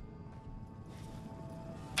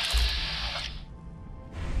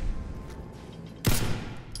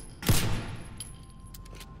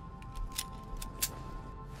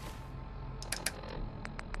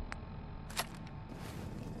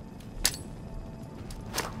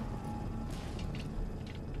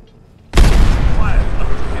 Quiet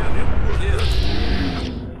enough to hear the old gears spinning,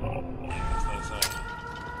 as they say.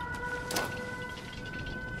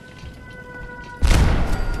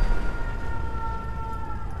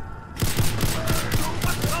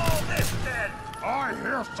 What's all this then? I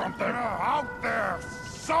hear something out there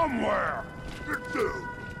somewhere.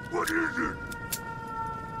 What is it?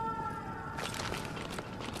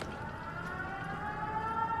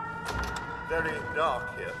 Very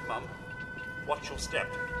dark here, Mum. Watch your step.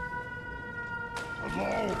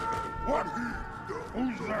 Hello? What?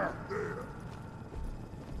 Who's there?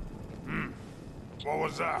 What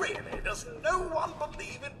was that? Really, does no one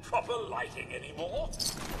believe in proper lighting anymore?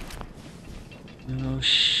 Oh,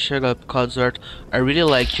 shut up, Codsworth. I really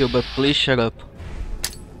like you, but please shut up.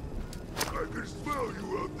 I can smell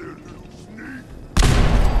you out there, little sneak.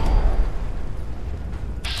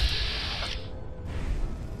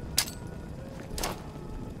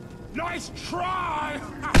 Nice try!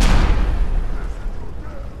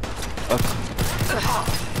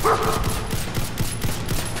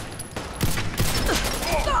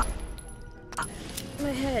 My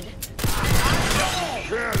head.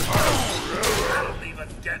 That'll leave a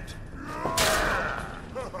dent.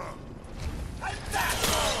 Like that!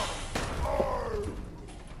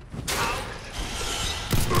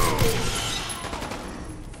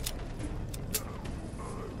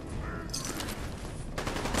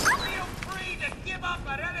 Feel free to give up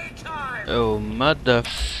at any time! Oh,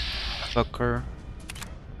 motherfucker.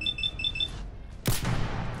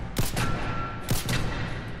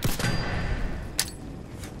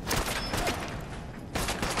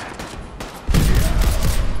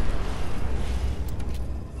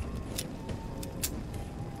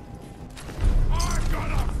 I'm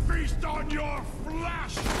gonna feast on your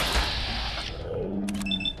flesh!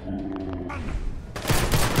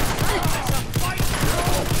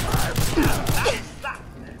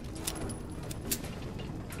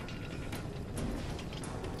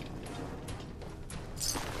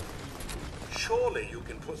 surely you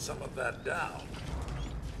can put some of that down.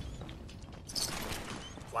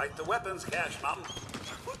 Flight the weapons, Cash Mountain.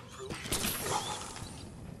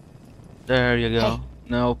 There you go. Hey.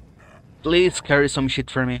 No, please carry some shit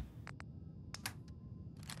for me.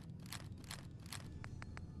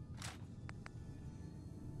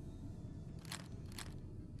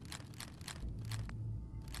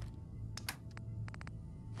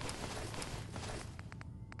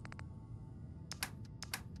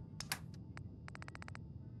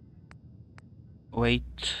 Wait.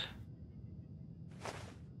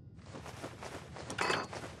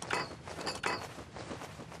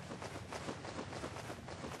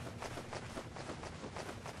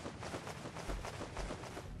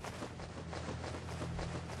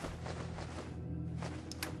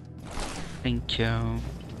 Thank you.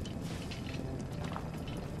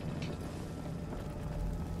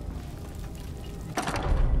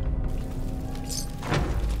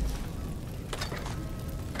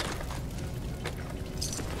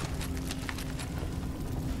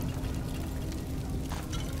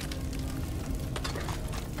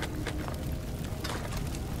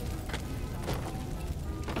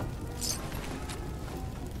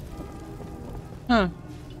 Huh.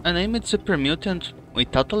 A named super mutant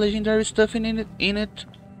without the legendary stuff in it?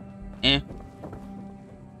 Eh.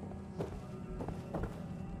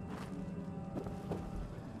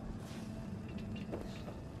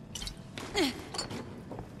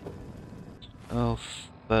 Oh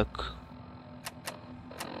fuck.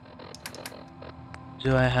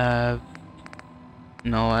 Do I have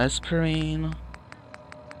no aspirin?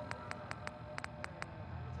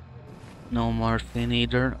 No morphine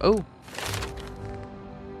either. Oh!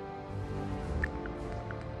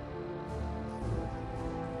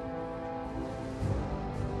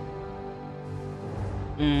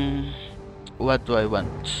 What do I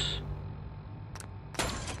want?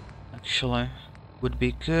 Actually, would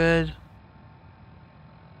be good.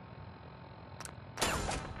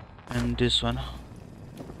 And this one.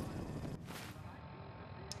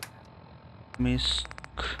 Misk.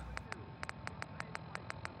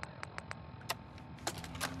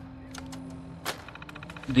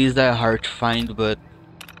 These are hard to find, but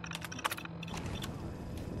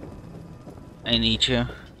I need you.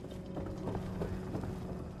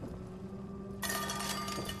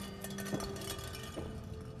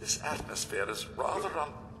 This atmosphere is rather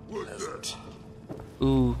unpleasant.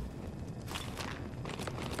 Ooh.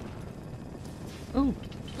 Ooh,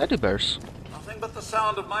 teddy bears. Nothing but the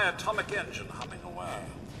sound of my atomic engine humming away.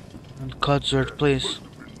 And Codsworth, please.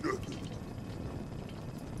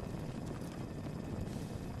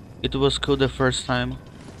 It was cool the first time.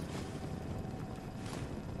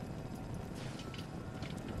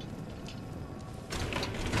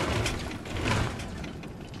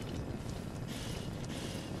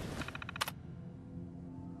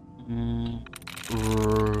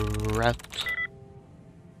 Rat.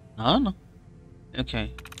 None?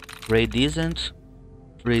 Okay. Raid isn't.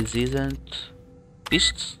 Freeze isn't.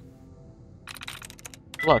 Beasts?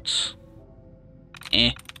 Lots.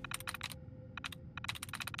 Eh.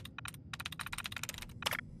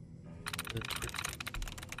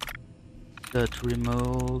 That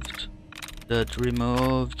removed. That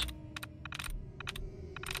removed.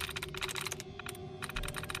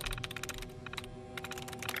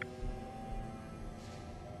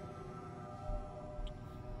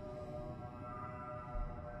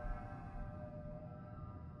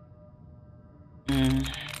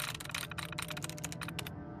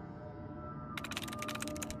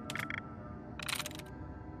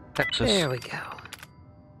 Texas. There we go.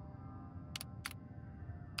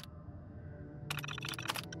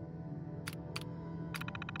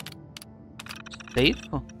 Safe?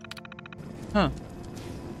 Huh.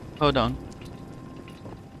 Hold on.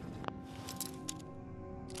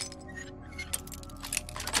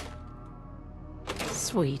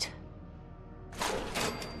 Sweet.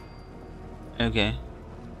 Okay.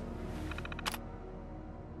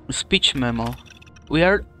 Speech memo. We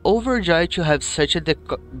are overjoyed to have such a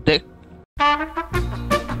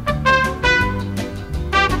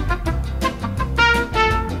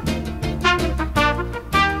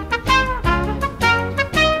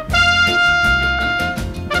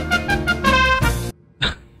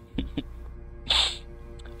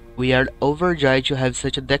We are overjoyed to have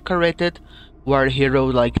such a decorated war hero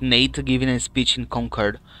like Nate giving a speech in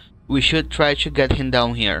Concord. We should try to get him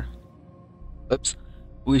down here. Oops.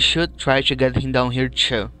 We should try to get him down here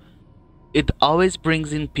too. It always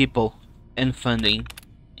brings in people and funding.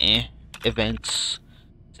 Events.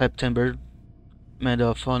 September,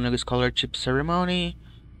 Medal of Honor Scholarship Ceremony.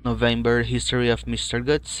 November, History of Mr.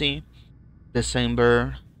 Gutsy.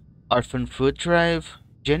 December, Orphan Food Drive,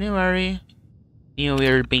 January, New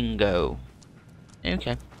Year Bingo.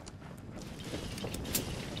 Okay.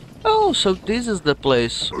 Oh, so this is the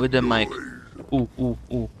place with the mic. Ooh, ooh,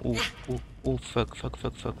 ooh, ooh, ooh, ooh, fuck, fuck,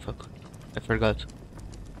 fuck, fuck, fuck. I forgot.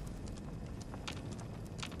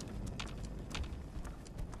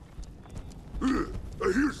 I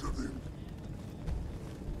hear something.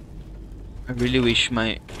 I really wish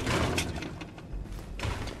my...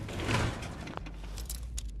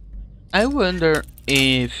 I wonder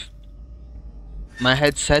if my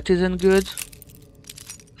headset isn't good,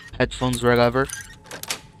 headphones whatever,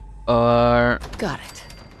 or Got it.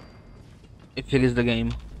 if it is the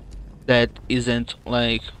game that isn't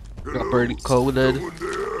like properly coded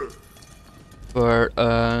for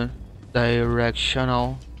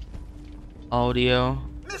directional audio.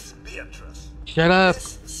 Miss Beatrice. Shut up!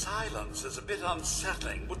 This silence is a bit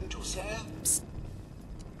unsettling, wouldn't you say? Psst.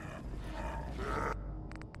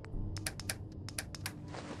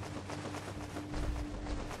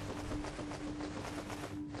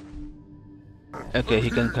 Okay, he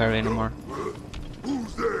can't carry anymore.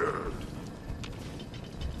 Who's there?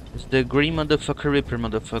 It's the green motherfucker Reaper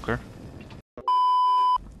motherfucker.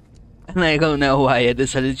 And I don't know why I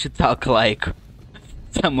decided to talk like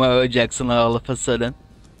Samuel L. Jackson all of a sudden.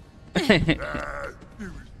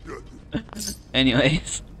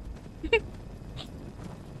 Anyways.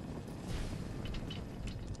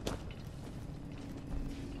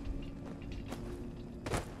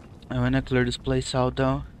 I wanna clear this place out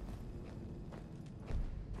though.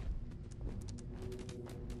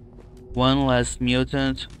 One last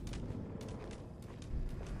mutant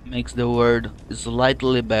makes the world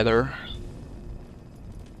slightly better.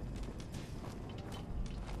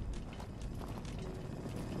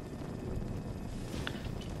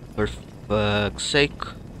 For fuck's sake.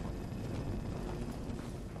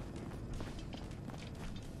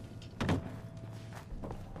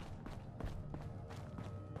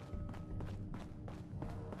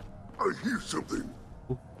 I hear something.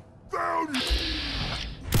 Found you.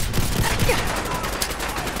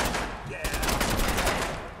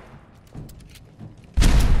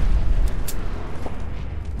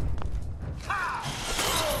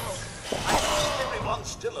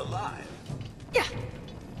 Still alive. Yeah.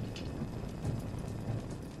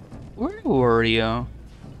 Where were you?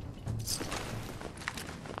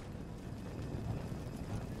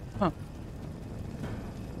 Huh.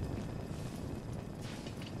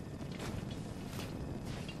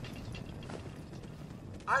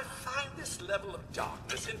 I find this level of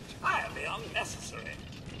darkness entirely unnecessary.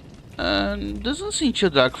 Doesn't seem too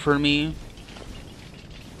dark for me.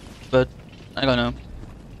 But I don't know.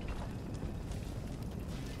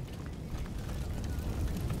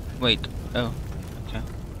 Wait, oh, okay.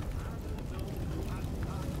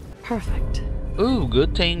 Perfect. Ooh,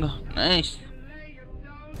 good thing. Nice.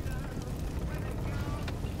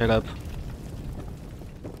 Shut up.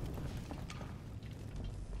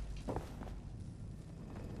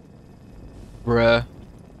 Bruh.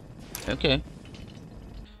 Okay.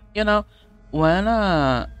 You know, when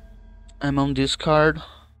I'm on Discord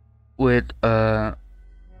with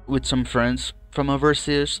some friends from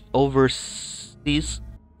overseas,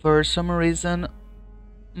 for some reason,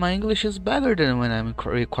 my English is better than when I'm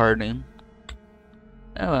recording.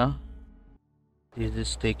 Oh well. This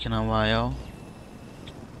is taking a while.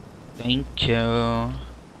 Thank you.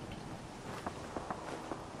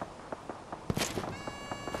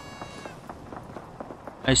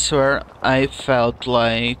 I swear I felt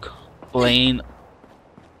like playing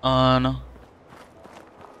on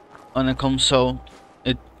a console.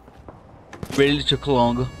 It really took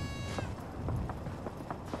long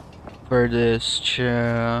for this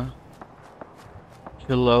to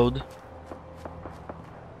load.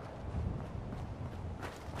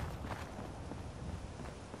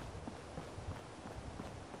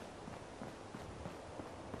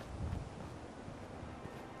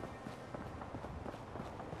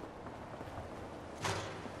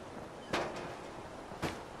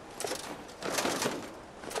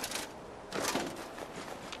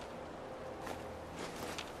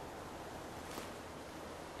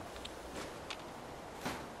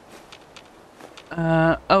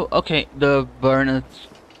 Oh, okay, the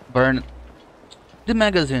the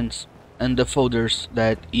magazines and the folders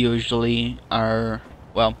that usually are,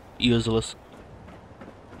 well, useless.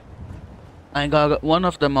 I got one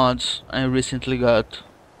of the mods I recently got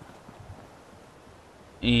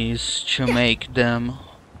is to make them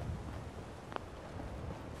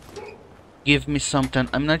give me something.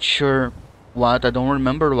 I'm not sure what, I don't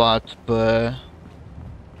remember what, but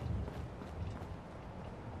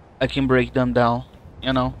I can break them down,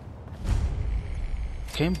 you know.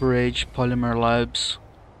 Cambridge Polymer Labs.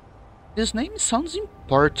 This name sounds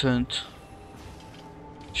important.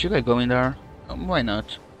 Should I go in there? Why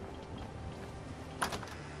not?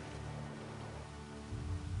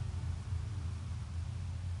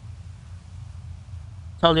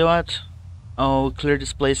 Tell you what, I'll clear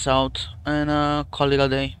this place out and call it a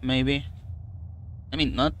day, maybe. I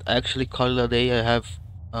mean, not actually call it a day. I have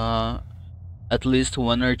at least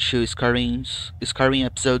 1 or 2 scarring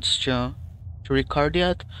episodes to record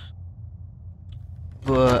yet.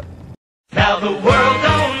 But now the world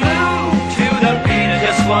don't move to the beat of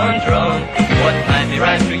just one drum. What might be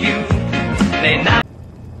right for you may not.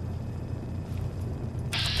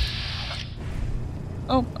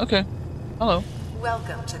 oh, okay. Hello.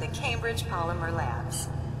 Welcome to the Cambridge Polymer Labs.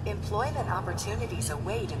 Employment opportunities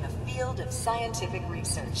await in the field of scientific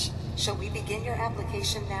research. Shall we begin your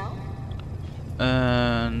application now?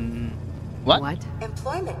 What?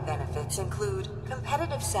 Employment benefits include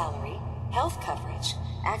competitive salary, health coverage,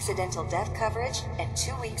 accidental death coverage, and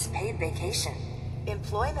 2 weeks paid vacation.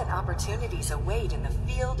 Employment opportunities await in the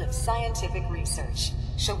field of scientific research.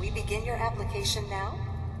 Shall we begin your application now?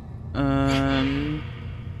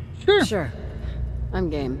 Sure. Sure. I'm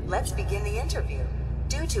game. Let's begin the interview.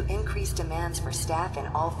 Due to increased demands for staff in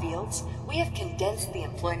all fields, we have condensed the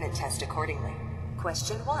employment test accordingly.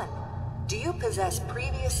 Question 1. Do you possess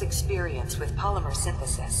previous experience with polymer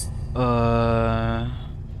synthesis?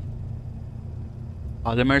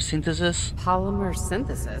 Polymer synthesis? Polymer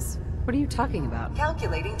synthesis? What are you talking about?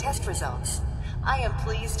 Calculating test results. I am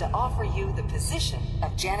pleased to offer you the position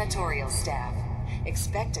of janitorial staff.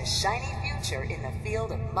 Expect a shiny future in the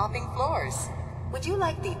field of mopping floors. Would you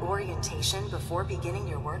like the orientation before beginning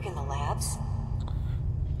your work in the labs?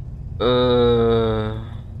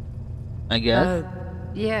 I guess.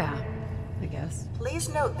 Yeah, I guess. Please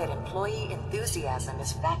note that employee enthusiasm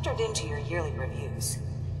is factored into your yearly reviews.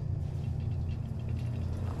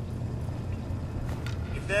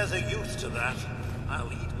 If there's a use to that,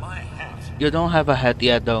 I'll eat my hat. You don't have a hat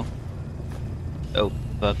yet, though. Oh,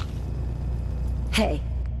 fuck. Hey.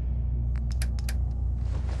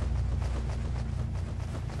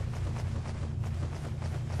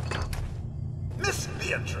 Miss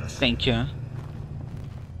Beatrice. Thank you.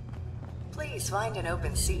 Please find an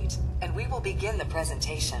open seat, and we will begin the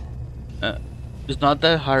presentation. It's not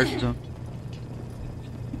that hard, though.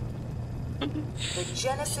 The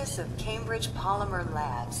genesis of Cambridge Polymer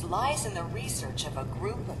Labs lies in the research of a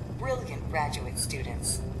group of brilliant graduate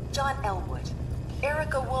students. John Elwood,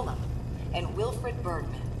 Erica Woolham, and Wilfred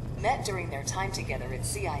Bergman met during their time together at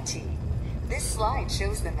CIT. This slide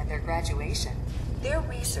shows them at their graduation. Their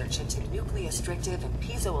research into nucleostrictive and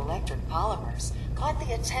piezoelectric polymers caught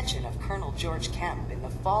the attention of Colonel George Kemp in the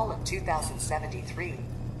fall of 2073.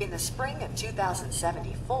 In the spring of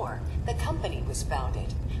 2074, the company was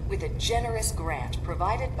founded, with a generous grant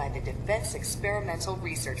provided by the Defense Experimental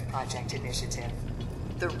Research Project Initiative.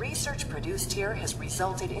 The research produced here has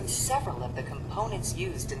resulted in several of the components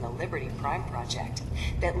used in the Liberty Prime project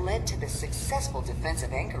that led to the successful defense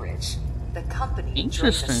of Anchorage. The company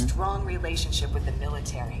enjoys a strong relationship with the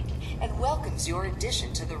military and welcomes your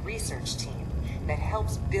addition to the research team that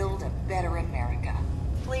helps build a better America.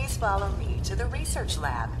 Please follow me to the research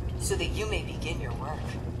lab so that you may begin your work.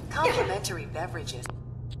 Complimentary beverages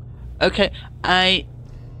Okay, I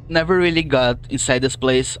never really got inside this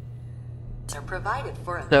place. Are provided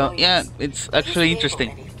for So yeah, it's actually interesting.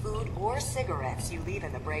 Any food or cigarettes you leave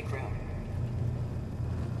in the break room.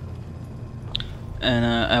 And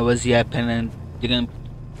I was yapping and didn't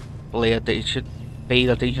pay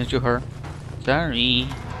attention to her. Sorry.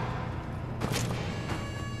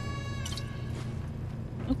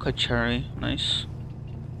 Okay, cherry, nice.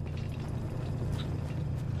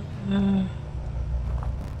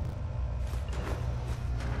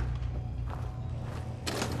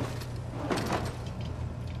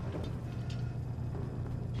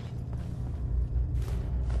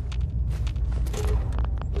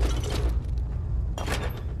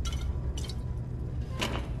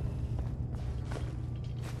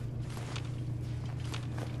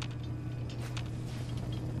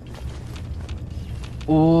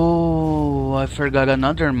 Oh, I forgot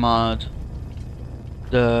another mod.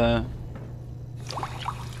 The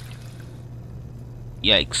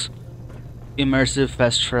yikes. Immersive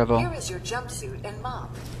fast travel. Here is your jumpsuit and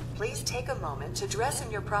mop. Please take a moment to dress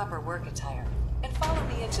in your proper work attire and follow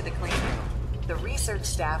me into the clean room. The research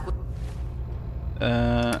staff will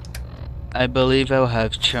I believe I'll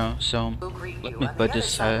have to, so let me put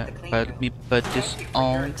this on. Thank you for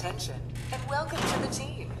your attention and welcome to the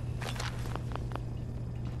team.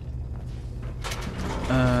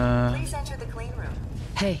 Uh, Please enter the clean room.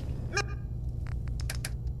 Hey.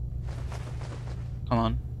 Come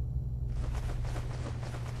on.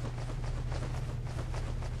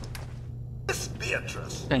 Miss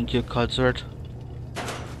Beatrice. Thank you, Codsword.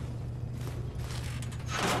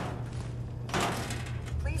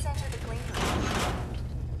 Please enter the clean room.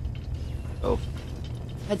 Oh,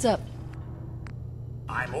 Heads up.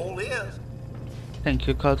 I'm all ears. thank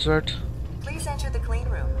you, Codsword. Please enter the clean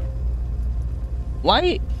room.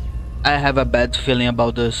 Why? I have a bad feeling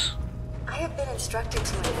about this. I have been instructed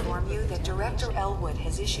to inform you that Director Elwood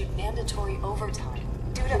has issued mandatory overtime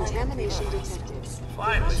due to contamination detected.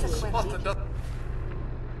 Finally, spotted the...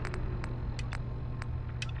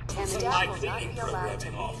 Staff will not be allowed to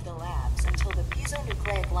leave the labs until the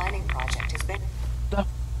piezonucleic lining project has been... The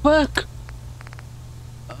fuck?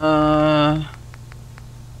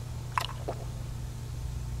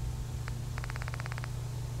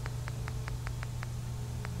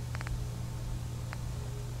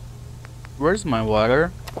 Where's my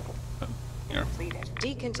water? Here.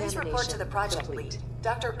 Please report to the project lead,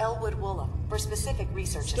 Dr. Elwood Woolham, for specific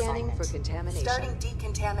research Scanning assignment. for contamination. Starting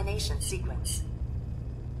decontamination sequence.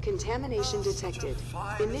 Contamination detected.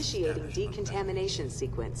 Initiating decontamination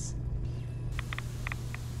sequence.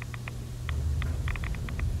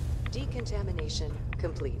 Decontamination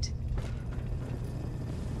complete.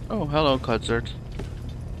 Oh, hello, Cutzert.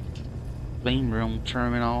 Clean room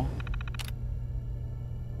terminal.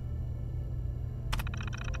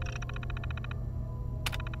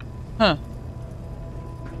 Huh.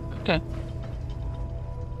 Okay.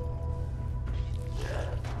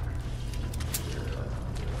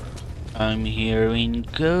 I'm hearing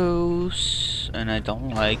ghosts, and I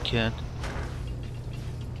don't like it.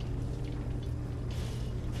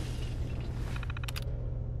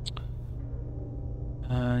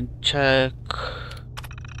 Check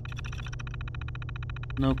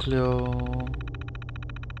nucleo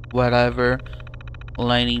whatever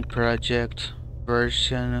lining project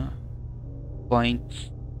version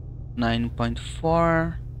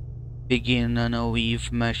 0.9.4 begin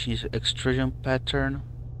nanoweave mesh extrusion pattern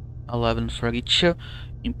 1142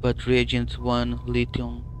 input reagent 1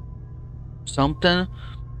 lithium something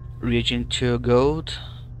reagent 2 gold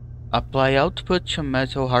apply output to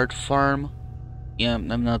metal hard form. Yeah,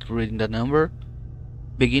 I'm not reading the number.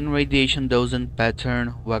 Begin radiation dosing pattern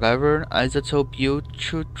whatever isotope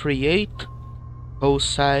U238 hole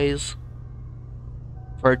size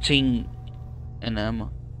 14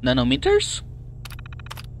 nanometers.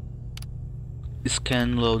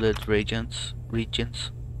 Scan loaded reagents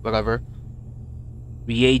whatever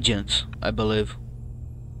reagents I believe.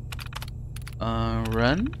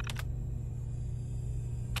 Run.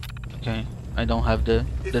 Okay, I don't have the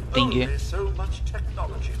thingy. Only so much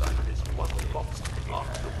technology like this was lost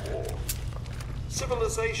after the war.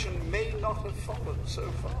 Civilization may not have fallen so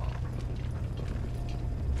far.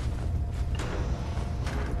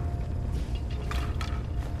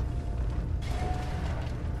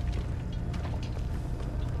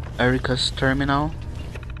 Erica's terminal.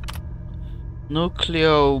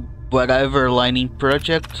 Nucleo whatever lining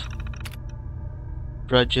project.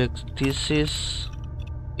 Project thesis.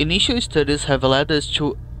 Initial studies have led us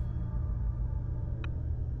to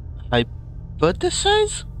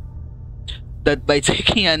hypothesize that by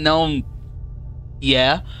taking a known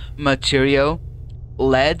material,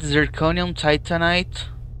 lead, zirconium, titanite,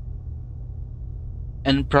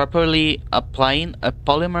 and properly applying a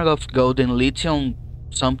polymer of gold and lithium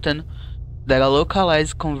something, that a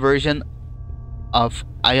localized conversion of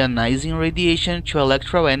ionizing radiation to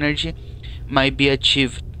electro energy might be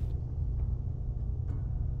achieved.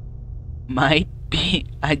 I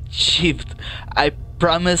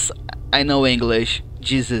promise I know English.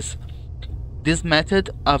 Jesus. This method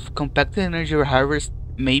of compacted energy harvest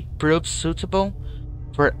may prove suitable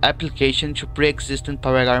for application to pre-existing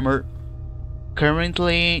power armor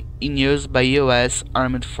currently in use by US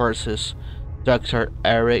Armed Forces. Dr.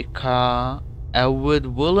 Erica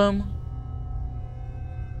Elwood Woolham.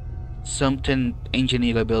 Something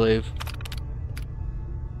engineer, I believe.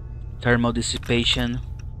 Thermal dissipation.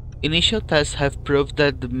 Initial tests have proved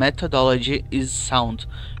that the methodology is sound.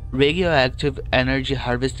 Radioactive energy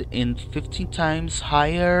harvested in 15 times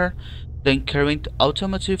higher than current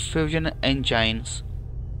automotive fusion engines.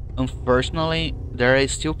 Unfortunately, there are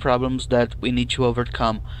still problems that we need to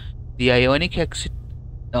overcome. The ionic exit...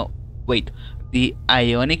 No, wait. The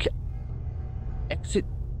ionic exit...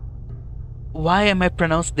 Why am I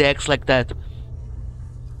pronouncing the X like that?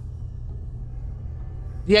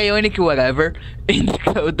 The ionic whatever in the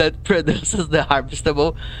code that produces the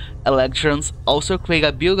harvestable electrons also create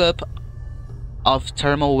a buildup of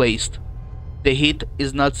thermal waste. The heat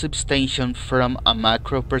is not substantial from a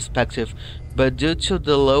macro perspective, but due to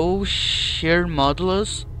the low shear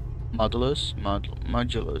modulus,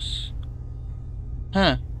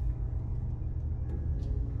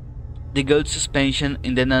 the gold suspension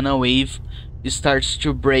in the nanowave starts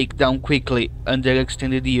to break down quickly under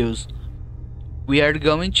extended use. We are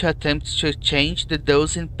going to attempt to change the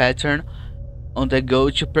dosing pattern on the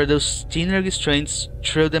gold to produce thinner strands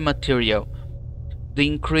through the material. The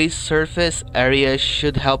increased surface area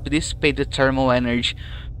should help dissipate the thermal energy,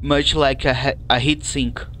 much like a heat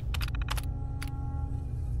sink.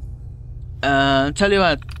 Tell you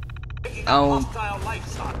what,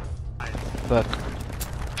 fuck.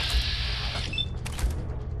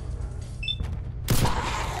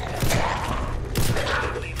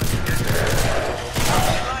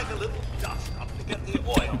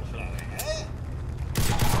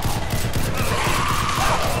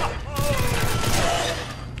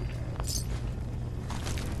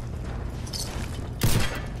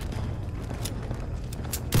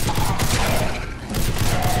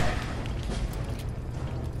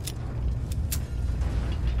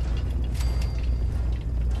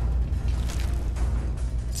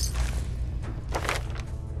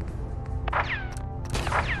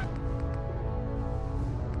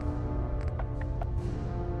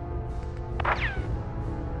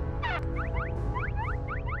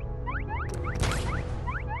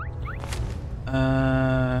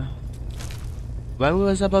 What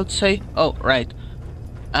was I about to say? Oh, right.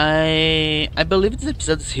 I believe this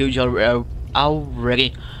episode is huge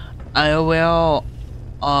already. I will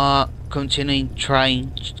continue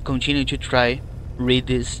to try read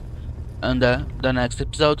this on the next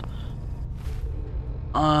episode.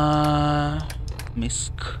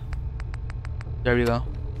 Misk. There we go.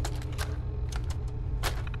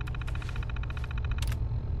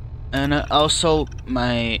 And also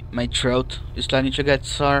my throat is starting to get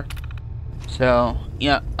sore. So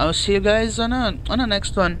yeah, I'll see you guys on the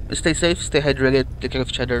next one. Stay safe, stay hydrated, take care of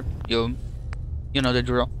each other. You know the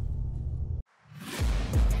drill.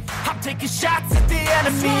 I'm taking shots at the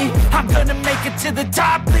enemy. I'm gonna make it to the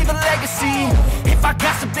top, leave a legacy. If I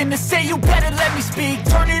got something to say, you better let me speak.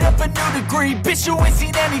 Turn it up a new degree, bitch, you ain't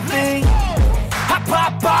seen anything. I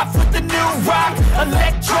pop off with the new rock,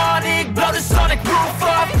 electronic, blow the sonic roof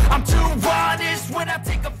up. I'm too honest when I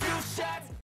take a